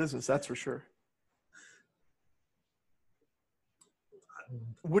care of business, that's for sure.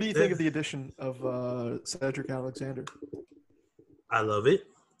 What do you think of the addition of Cedric Alexander? I love it.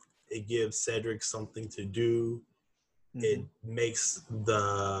 It gives Cedric something to do. It makes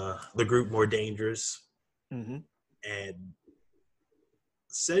the group more dangerous. And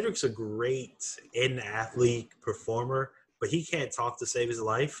Cedric's a great in-athlete performer, but he can't talk to save his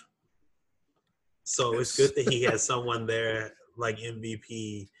life. So it's good that he has someone there like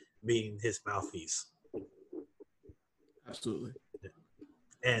MVP being his mouthpiece. Absolutely.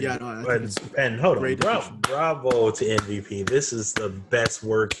 And hold on, bravo to MVP. This is the best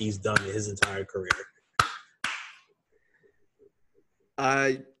work he's done in his entire career.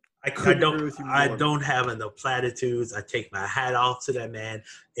 I don't have enough platitudes. I take my hat off to that man.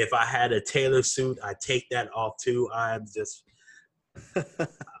 If I had a Taylor suit, I take that off too. I'm just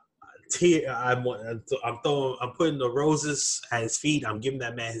I'm putting the roses at his feet. I'm giving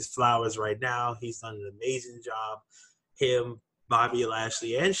that man his flowers right now. He's done an amazing job. Him, Bobby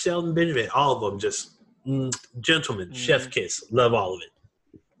Lashley, and Shelton Benjamin, all of them just gentlemen, chef kiss. Love all of it.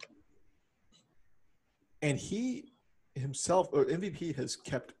 And he himself or MVP has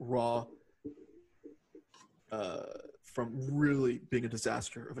kept Raw from really being a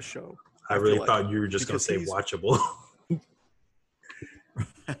disaster of a show. I really thought you were just going to say watchable.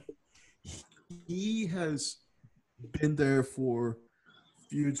 He has been there for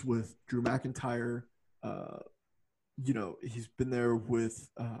feuds with Drew McIntyre. He's been there with,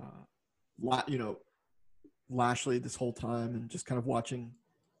 Lashley this whole time, and just kind of watching,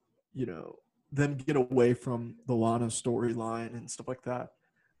 them get away from the Lana storyline and stuff like that.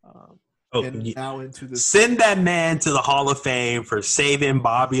 Now into this. Send that man to the Hall of Fame for saving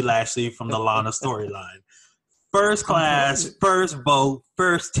Bobby Lashley from the Lana storyline. First class, first vote,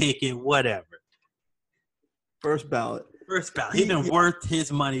 first ticket, whatever. First ballot. He's been worth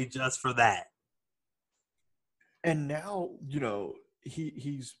his money just for that. And now,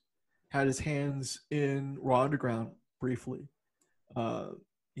 he's had his hands in Raw Underground briefly.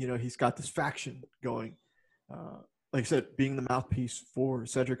 He's got this faction going. Like I said, being the mouthpiece for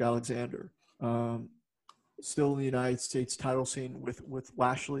Cedric Alexander. Still in the United States title scene with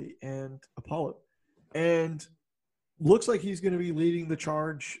Lashley and Apollo. And looks like he's going to be leading the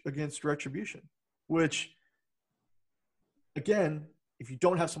charge against Retribution, which, again, if you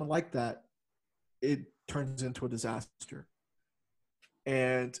don't have someone like that, it turns into a disaster.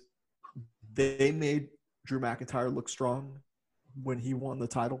 And they made Drew McIntyre look strong when he won the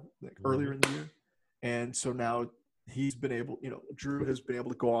title earlier in the year. And so now he's been able, Drew has been able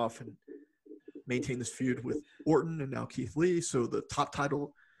to go off and maintain this feud with Orton and now Keith Lee. So the top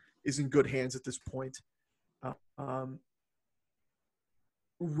title is in good hands at this point.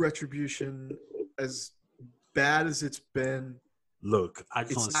 Retribution, as bad as it's been, look,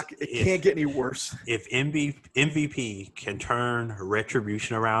 it can't get any worse. If MVP can turn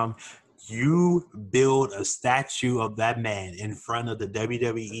Retribution around, you build a statue of that man in front of the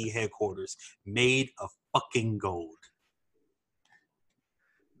WWE headquarters made of fucking gold.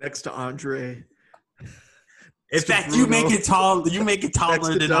 Next to Andre. In fact, Bruno. You make it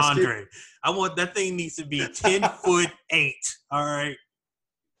taller than Dusty. Andre. I want that thing needs to be 10'8". All right.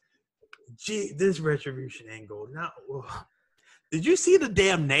 Gee, this Retribution angle. Now, did you see the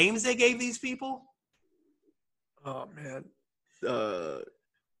damn names they gave these people? Oh man.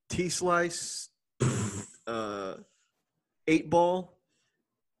 T-Slice, 8-Ball.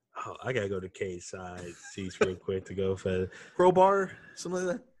 Oh, I gotta go to K-Side seats real quick to go for Crowbar, something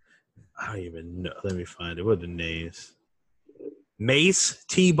like that. I don't even know. Let me find it. What are the names? Mace,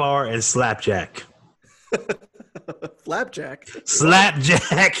 T-Bar, and Slapjack. Flapjack?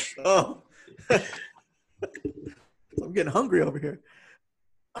 Slapjack. Oh. I'm getting hungry over here.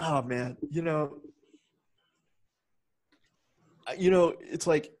 Oh, man. It's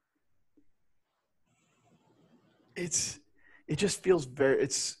like it just feels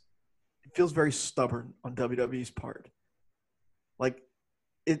it feels very stubborn on WWE's part. Like,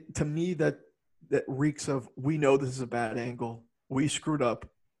 to me, that reeks of, we know this is a bad angle. We screwed up.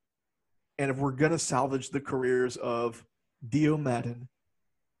 And if we're going to salvage the careers of Dio Madden,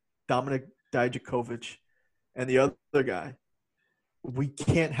 Dominic Dijakovic, and the other guy, we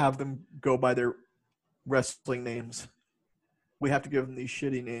can't have them go by their wrestling names. We have to give them these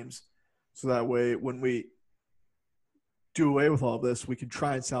shitty names. So that way, when we do away with all this, we can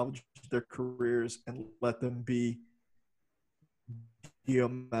try and salvage their careers and let them be Dio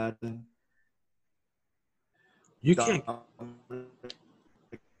Madden. You can't.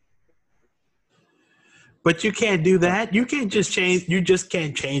 But you can't do that. You can't just change. You just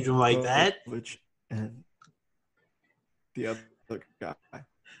can't change them like that. And the other guy,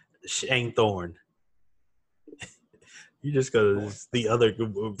 Shane Thorne. You just go to the other.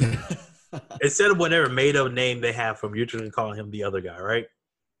 Instead of whatever made-up name they have from, you're just gonna call him the other guy, right?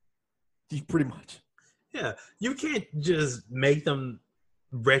 Pretty much. Yeah, you can't just make them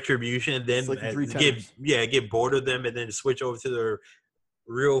Retribution and then like get bored of them and then switch over to their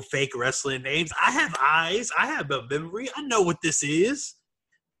real fake wrestling names. I have eyes. I have a memory. I know what this is.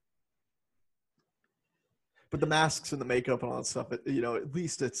 But the masks and the makeup and all that stuff, at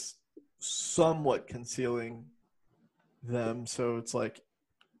least it's somewhat concealing them. So it's like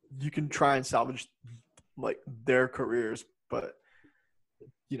you can try and salvage like their careers, but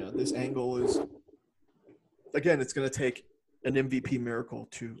this angle is, again, it's going to take an MVP miracle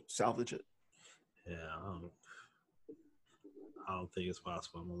to salvage it. Yeah, I don't think it's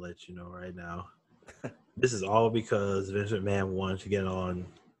possible. I'm gonna let you know right now. This is all because Vince McMahon wanted to get on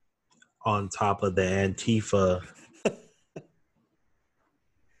top of the Antifa.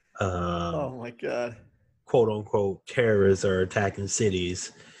 Oh my God! "Quote unquote" terrorists are attacking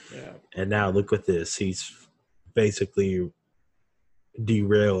cities. Yeah. And now look at this. He's basically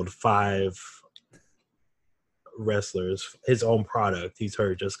derailed 5 wrestlers, his own product, he's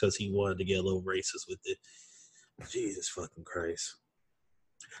hurt just because he wanted to get a little racist with it. Jesus fucking Christ.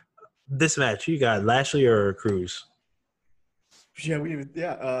 This match, you got Lashley or Cruz?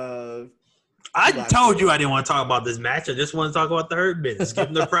 I told you I didn't want to talk about this match. I just want to talk about the Hurt Business. Give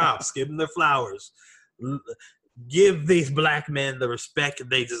them their props. Give them their flowers. Give these black men the respect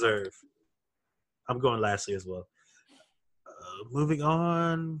they deserve. I'm going Lashley as well. Moving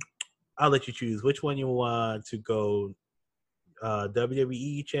on, I'll let you choose. Which one you want to go?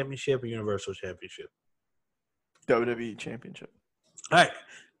 WWE Championship or Universal Championship? WWE Championship. All right.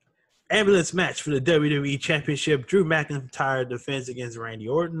 Ambulance match for the WWE Championship. Drew McIntyre defends against Randy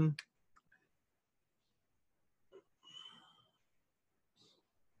Orton.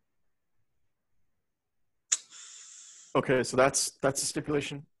 Okay, so that's the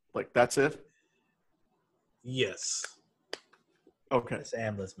stipulation. Like, that's it? Yes. Okay. It's an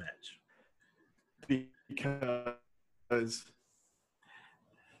ambulance match. Because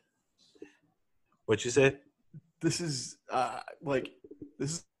What you say? this is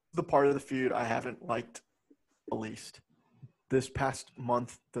this is the part of the feud I haven't liked the least. This past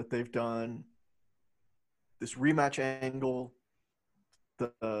month that they've done this rematch angle,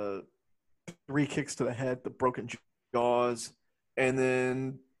 the 3 kicks to the head, the broken jaws, and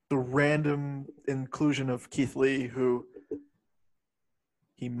then the random inclusion of Keith Lee, who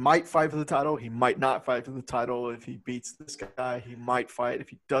he might fight for the title, he might not fight for the title. If he beats this guy, he might fight. If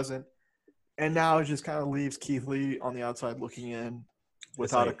he doesn't, and now it just kind of leaves Keith Lee on the outside looking in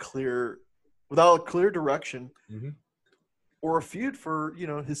without a clear direction. Mm-hmm. Or a feud for,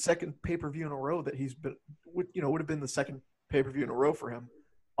 his second pay-per-view in a row that he's been, would have been the second pay-per-view in a row for him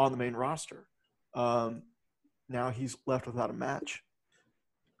on the main roster. Now he's left without a match.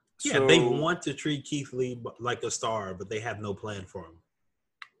 Yeah, so, they want to treat Keith Lee like a star, but they have no plan for him.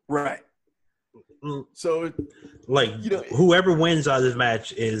 Right. So, whoever wins out of this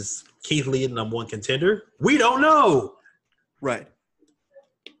match is Keith Lee the number 1 contender? We don't know. Right.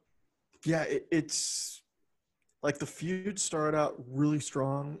 Yeah, it's like the feud started out really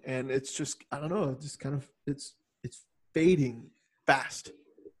strong, and it's just, I don't know, just kind of it's fading fast.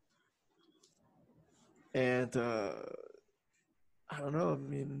 And I don't know. I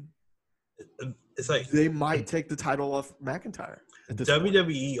mean, it's like they might take the title off McIntyre.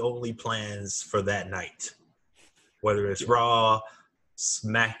 WWE only plans for that night, whether it's Raw,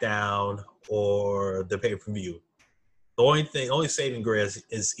 SmackDown, or the pay-per-view. The only saving grace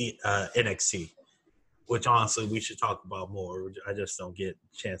is NXT, which honestly we should talk about more. I just don't get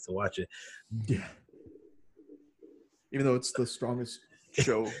a chance to watch it. Yeah. Even though it's the strongest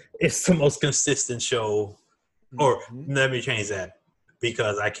show. It's the most consistent show. Or let me change that,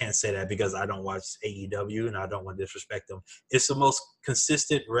 because I can't say that because I don't watch AEW and I don't want to disrespect them. It's the most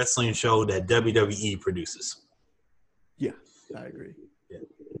consistent wrestling show that WWE produces. Yeah, I agree. Yeah.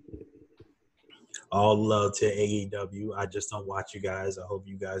 All love to AEW. I just don't watch you guys. I hope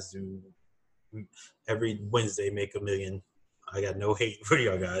you guys do every Wednesday make $1 million. I got no hate for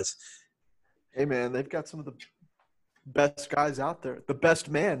y'all guys. Hey, man, they've got some of the best guys out there. The best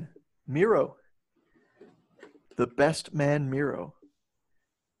man, Miro. The best man, Miro.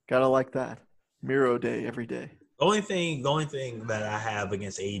 Gotta like that. Miro Day every day. The only thing that I have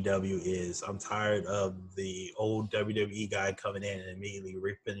against AEW is I'm tired of the old WWE guy coming in and immediately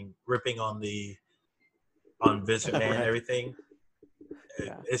ripping on Vince McMahon and everything.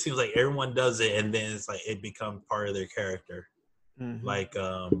 Yeah. It seems like everyone does it, and then it's like it becomes part of their character. Mm-hmm. Like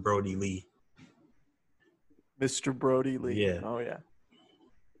Brody Lee. Mr. Brody Lee. Yeah. Oh, yeah.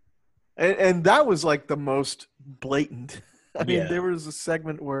 And that was like the most blatant. I mean, there was a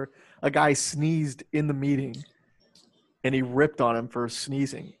segment where a guy sneezed in the meeting and he ripped on him for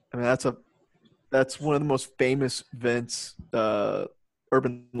sneezing. I mean, that's one of the most famous Vince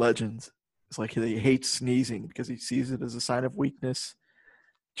urban legends. It's like he hates sneezing because he sees it as a sign of weakness.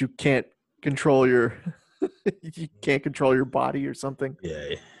 You can't control your body or something.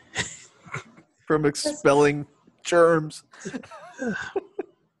 Yeah. From expelling germs.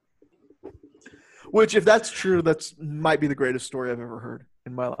 Which, if that's true, that's might be the greatest story I've ever heard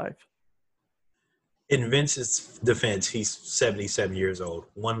in my life. In Vince's defense, he's 77 years old.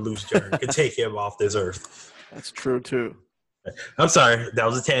 One loose germ can take him off this earth. That's true, too. I'm sorry. That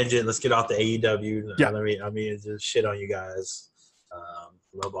was a tangent. Let's get off the AEW. Yeah. I mean, just shit on you guys.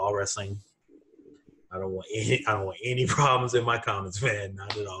 Love all wrestling. I don't want any problems in my comments, man.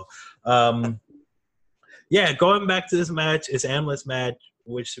 Not at all. Going back to this match, it's an ambulance match,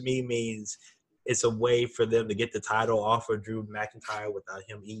 which to me means it's a way for them to get the title off of Drew McIntyre without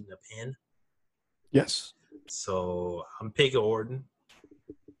him eating a pin. Yes. So I'm picking Orton.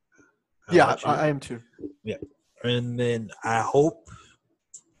 I am too. Yeah. And then I hope,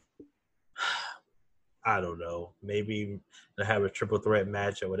 I don't know, maybe to have a triple threat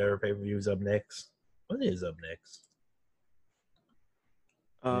match at whatever pay-per-view is up next. What is up next?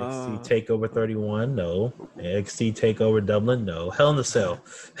 NXT TakeOver 31? No. NXT TakeOver Dublin? No. Hell in a Cell.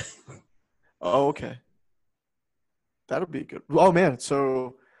 Oh, okay. That'll be good. Oh man,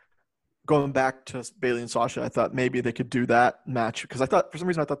 so going back to Bailey and Sasha, I thought maybe they could do that match because I thought for some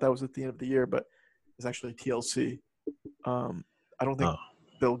reason I thought that was at the end of the year, but it's actually TLC. I don't think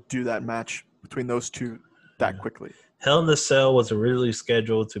they'll do that match between those two that quickly. Hell in a Cell was originally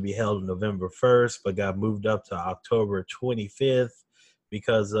scheduled to be held November 1st, but got moved up to October 25th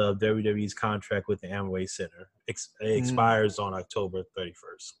because of WWE's contract with the Amway Center. It expires on October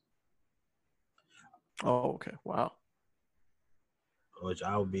 31st. Oh, okay. Wow. Which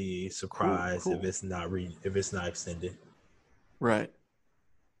I would be surprised if it's not extended. Right.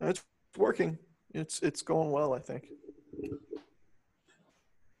 It's working. It's going well, I think.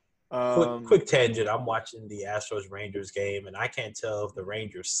 Quick tangent. I'm watching the Astros Rangers game, and I can't tell if the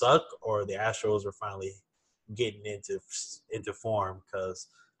Rangers suck or the Astros are finally getting into form. Because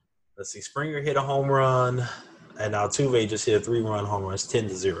let's see, Springer hit a home run, and Altuve just hit a 3-run home run. It's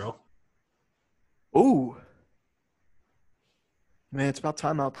 10-0. Ooh, man, it's about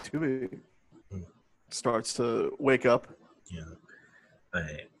time Altuve starts to wake up. Yeah.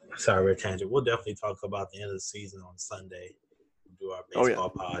 Right. Sorry, we're tangent. We'll definitely talk about the end of the season on Sunday. Do our baseball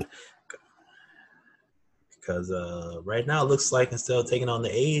pod because right now it looks like instead of taking on the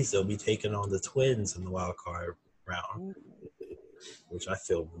A's, they'll be taking on the Twins in the wild card round, which I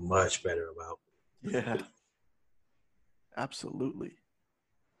feel much better about. Yeah, absolutely.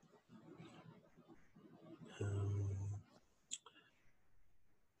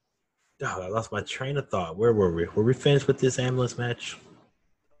 I lost my train of thought. Where were we? Were we finished with this ambulance match?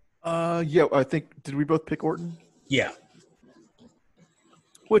 Yeah, I think did we both pick Orton? Yeah.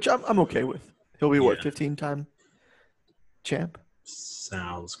 Which I'm okay with. He'll be what, 15-time champ?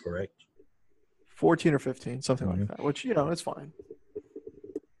 Sounds correct. 14 or 15, something like that. Which it's fine.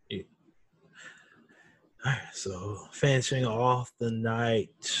 Yeah. All right, so finishing off the night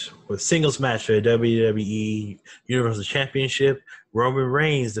with singles match for the WWE Universal Championship, Roman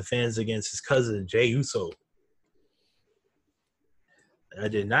Reigns defends against his cousin Jey Uso. I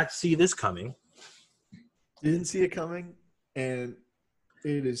did not see this coming. Didn't see it coming, and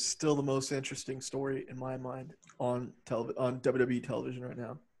it is still the most interesting story in my mind on WWE television right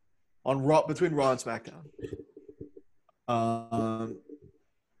now, on Raw, between Raw and SmackDown.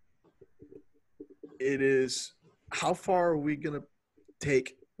 It is, how far are we gonna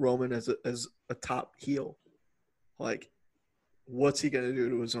take Roman as a top heel? Like, what's he gonna do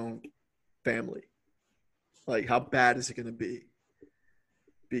to his own family? Like, how bad is it gonna be?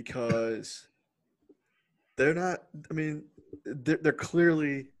 Because they're not. I mean, they're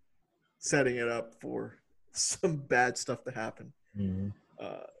clearly setting it up for some bad stuff to happen. Mm-hmm.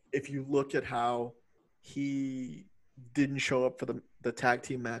 If you look at how he didn't show up for the tag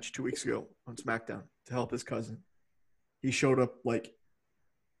team match 2 weeks ago on SmackDown to help his cousin, he showed up like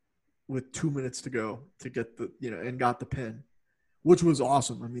with 2 minutes to go to get and got the pin, which was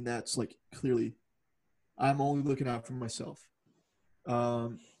awesome. I mean, that's like clearly, I'm only looking out for myself.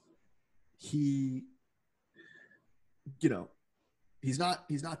 He, he's not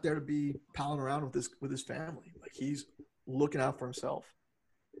there to be palling around with his family. Like, he's looking out for himself,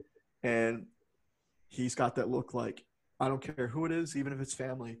 and he's got that look like, I don't care who it is, even if it's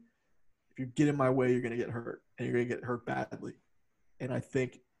family. If you get in my way, you're gonna get hurt, and you're gonna get hurt badly. And I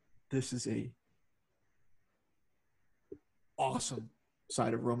think this is a awesome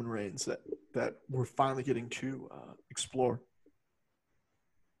side of Roman Reigns that we're finally getting to explore.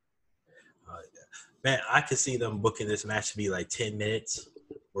 Man, I could see them booking this match to be like 10 minutes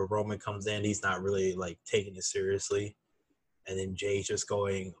where Roman comes in. He's not really like taking it seriously. And then Jay's just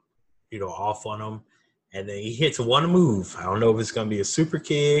going, off on him. And then he hits one move. I don't know if it's going to be a super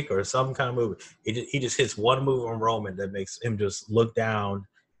kick or some kind of move. He just hits one move on Roman that makes him just look down,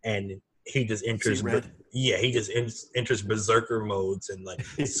 and he just enters. He just enters berserker modes, and like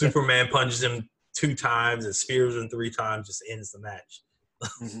Superman punches him 2 times and spears him 3 times, just ends the match.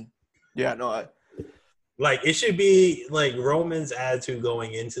 Mm-hmm. Yeah, no, like, it should be like Roman's attitude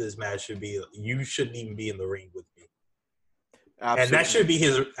going into this match should be, you shouldn't even be in the ring with me. Absolutely. And that should be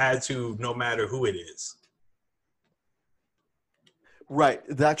his attitude no matter who it is. Right.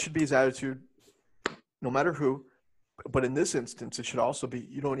 That should be his attitude no matter who. But in this instance, it should also be,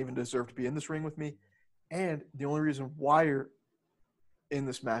 you don't even deserve to be in this ring with me. And the only reason why you're in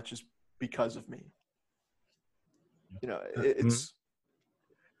this match is because of me. It's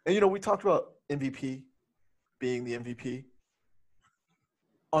 – and, we talked about MVP being the MVP.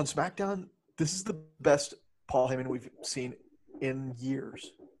 On SmackDown, this is the best Paul Heyman we've seen in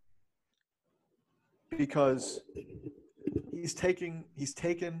years. Because he's taken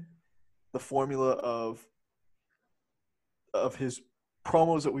the formula of his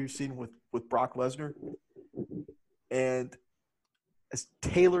promos that we've seen with Brock Lesnar and has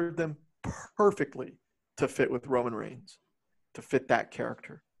tailored them perfectly to fit with Roman Reigns, to fit that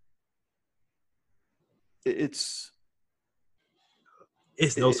character. It's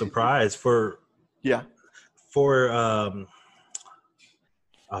no surprise for Heyman.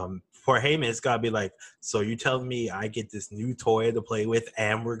 It's gotta be like, so you telling me I get this new toy to play with,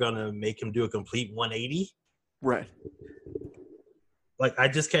 and we're gonna make him do a complete 180? Right. Like, I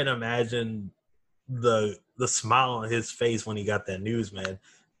just can't imagine the smile on his face when he got that news, man.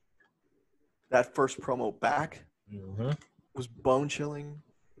 That first promo back was bone chilling,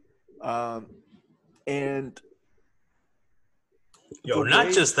 and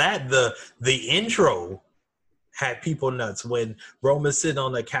not just that, the intro had people nuts when Roman's sitting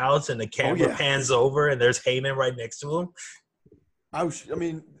on the couch and the camera pans over and there's Heyman right next to him.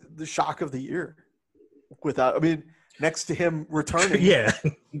 The shock of the year. Next to him returning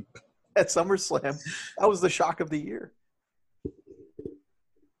at SummerSlam, that was the shock of the year.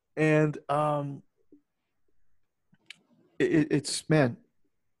 And it's been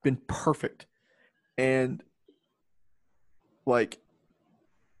perfect. And like,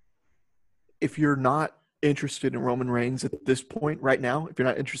 if you're not interested in Roman Reigns at this point right now, if you're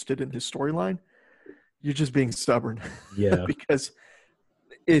not interested in his storyline, you're just being stubborn. Yeah. Because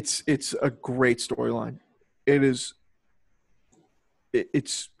it's a great storyline.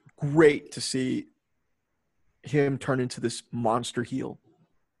 It's great to see him turn into this monster heel,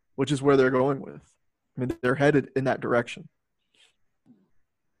 which is where they're going with. They're headed in that direction.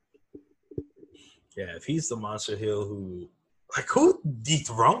 Yeah, if he's the monster heel, who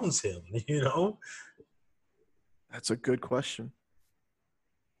dethrones him, you know? That's a good question.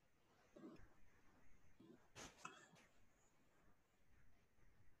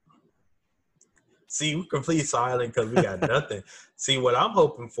 See, we're completely silent because we got nothing. See, what I'm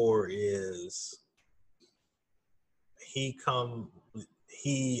hoping for is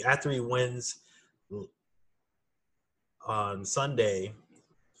after he wins on Sunday,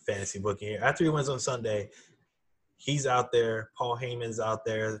 fantasy booking here, after he wins on Sunday, he's out there, Paul Heyman's out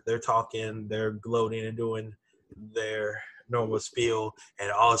there, they're talking, they're gloating and doing their normal spiel,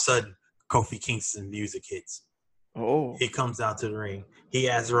 and all of a sudden, Kofi Kingston music hits. Oh. He comes out to the ring. He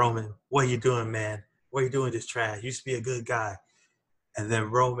asks Roman, "What are you doing, man? What are you doing this trash? You used to be a good guy." And then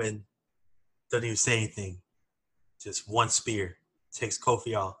Roman doesn't even say anything. Just one spear takes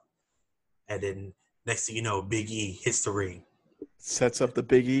Kofi off. And then next thing you know, Big E hits the ring. Sets up the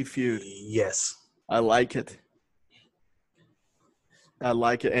Big E feud. Yes. I like it.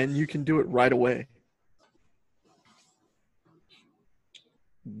 And you can do it right away.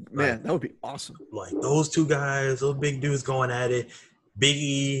 Man, that would be awesome. Like, those two guys, those big dudes going at it. Big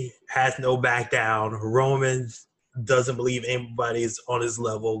E has no back down. Roman doesn't believe anybody's on his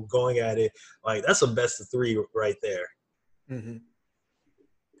level, going at it. Like, that's a best of three right there. Mm-hmm.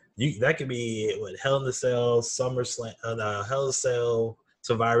 That could be Hell in a Cell, SummerSlam, Hell in a Cell,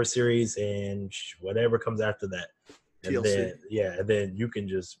 Survivor Series, and whatever comes after that. And TLC. then you can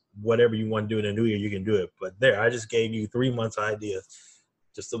just, whatever you want to do in the new year, you can do it. But I just gave you 3 months idea.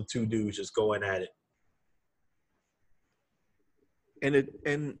 Just them two dudes just going at it.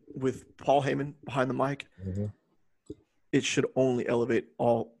 And with Paul Heyman behind the mic, it should only elevate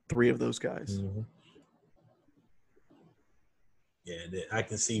all three of those guys. Mm-hmm. Yeah, I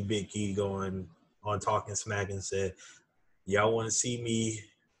can see Big E going on Talking Smack and said, "Y'all want to see me,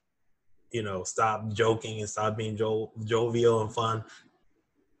 stop joking and stop being jovial and fun?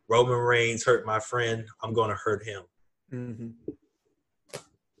 Roman Reigns hurt my friend. I'm going to hurt him." Mm-hmm.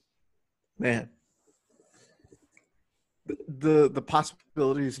 Man, the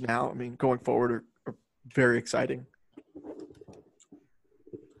possibilities now, going forward are very exciting.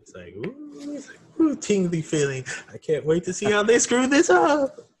 It's like, ooh, tingly feeling. I can't wait to see how they screw this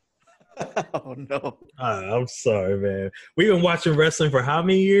up. Oh, no. I'm sorry, man. We've been watching wrestling for how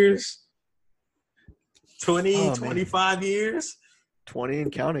many years? 20, 25 years? 20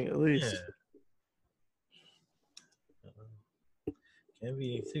 and counting, at least. Yeah. Can't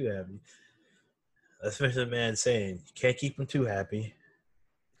be too happy. Especially the man saying, you can't keep him too happy.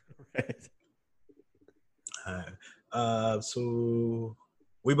 Right. All right. So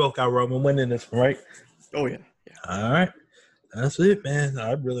we both got Roman winning this one, right? Oh, yeah. All right. That's it, man.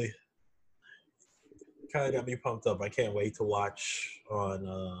 I really kind of got me pumped up. I can't wait to watch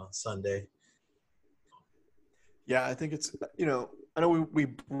on Sunday. Yeah, I think it's, I know we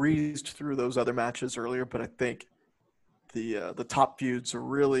breezed through those other matches earlier, but I think the top feuds are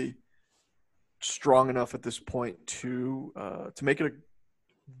really strong enough at this point to make it a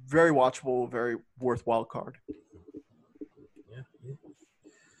very watchable, very worthwhile card. Yeah.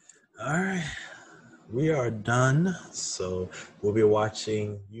 All right. We are done. So we'll be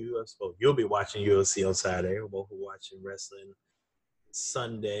watching UFC. Well, you'll be watching UFC on Saturday. We're both watching wrestling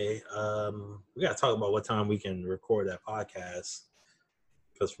Sunday. We got to talk about what time we can record that podcast.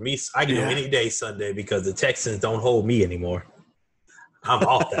 Because for me, I can do any day Sunday because the Texans don't hold me anymore. I'm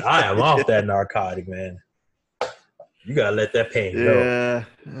off that. I am off that narcotic, man. You gotta let that pain go.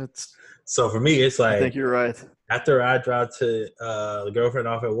 Yeah, so for me, it's like I think you're right. After I drive to the girlfriend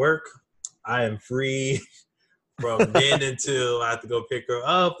off at work, I am free from then until I have to go pick her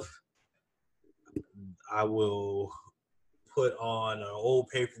up. I will put on an old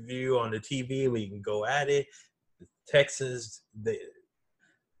pay-per-view on the TV. We can go at it. The Texans,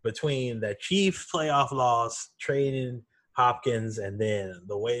 between the Chiefs playoff loss, trading Hopkins, and then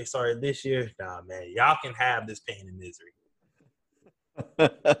the way it started this year, nah, man, y'all can have this pain and misery.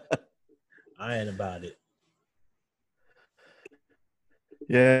 I ain't about it.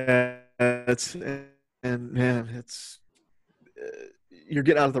 Yeah, it's you're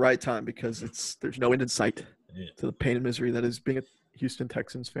getting out of the right time because there's no end in sight to the pain and misery that is being a Houston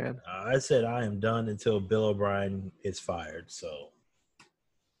Texans fan. I said I am done until Bill O'Brien is fired. So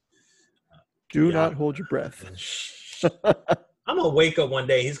do not hold your breath. I'm gonna wake up one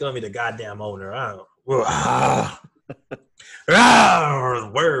day. He's gonna be the goddamn owner.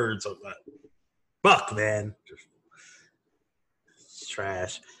 Words. Fuck, man. It's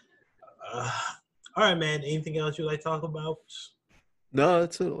trash. All right, man. Anything else you'd like to talk about? No,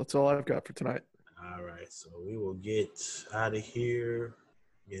 that's it. That's all I've got for tonight. All right. So we will get out of here.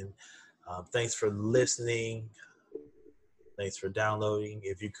 Again, thanks for listening. Thanks for downloading.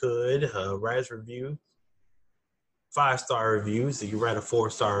 If you could, write us a review. 5-star reviews. If you write a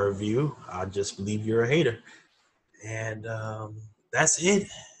 4-star review, I'll just believe you're a hater. And that's it.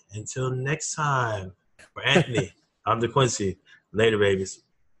 Until next time. For Anthony, I'm DeQuincy. Later, babies.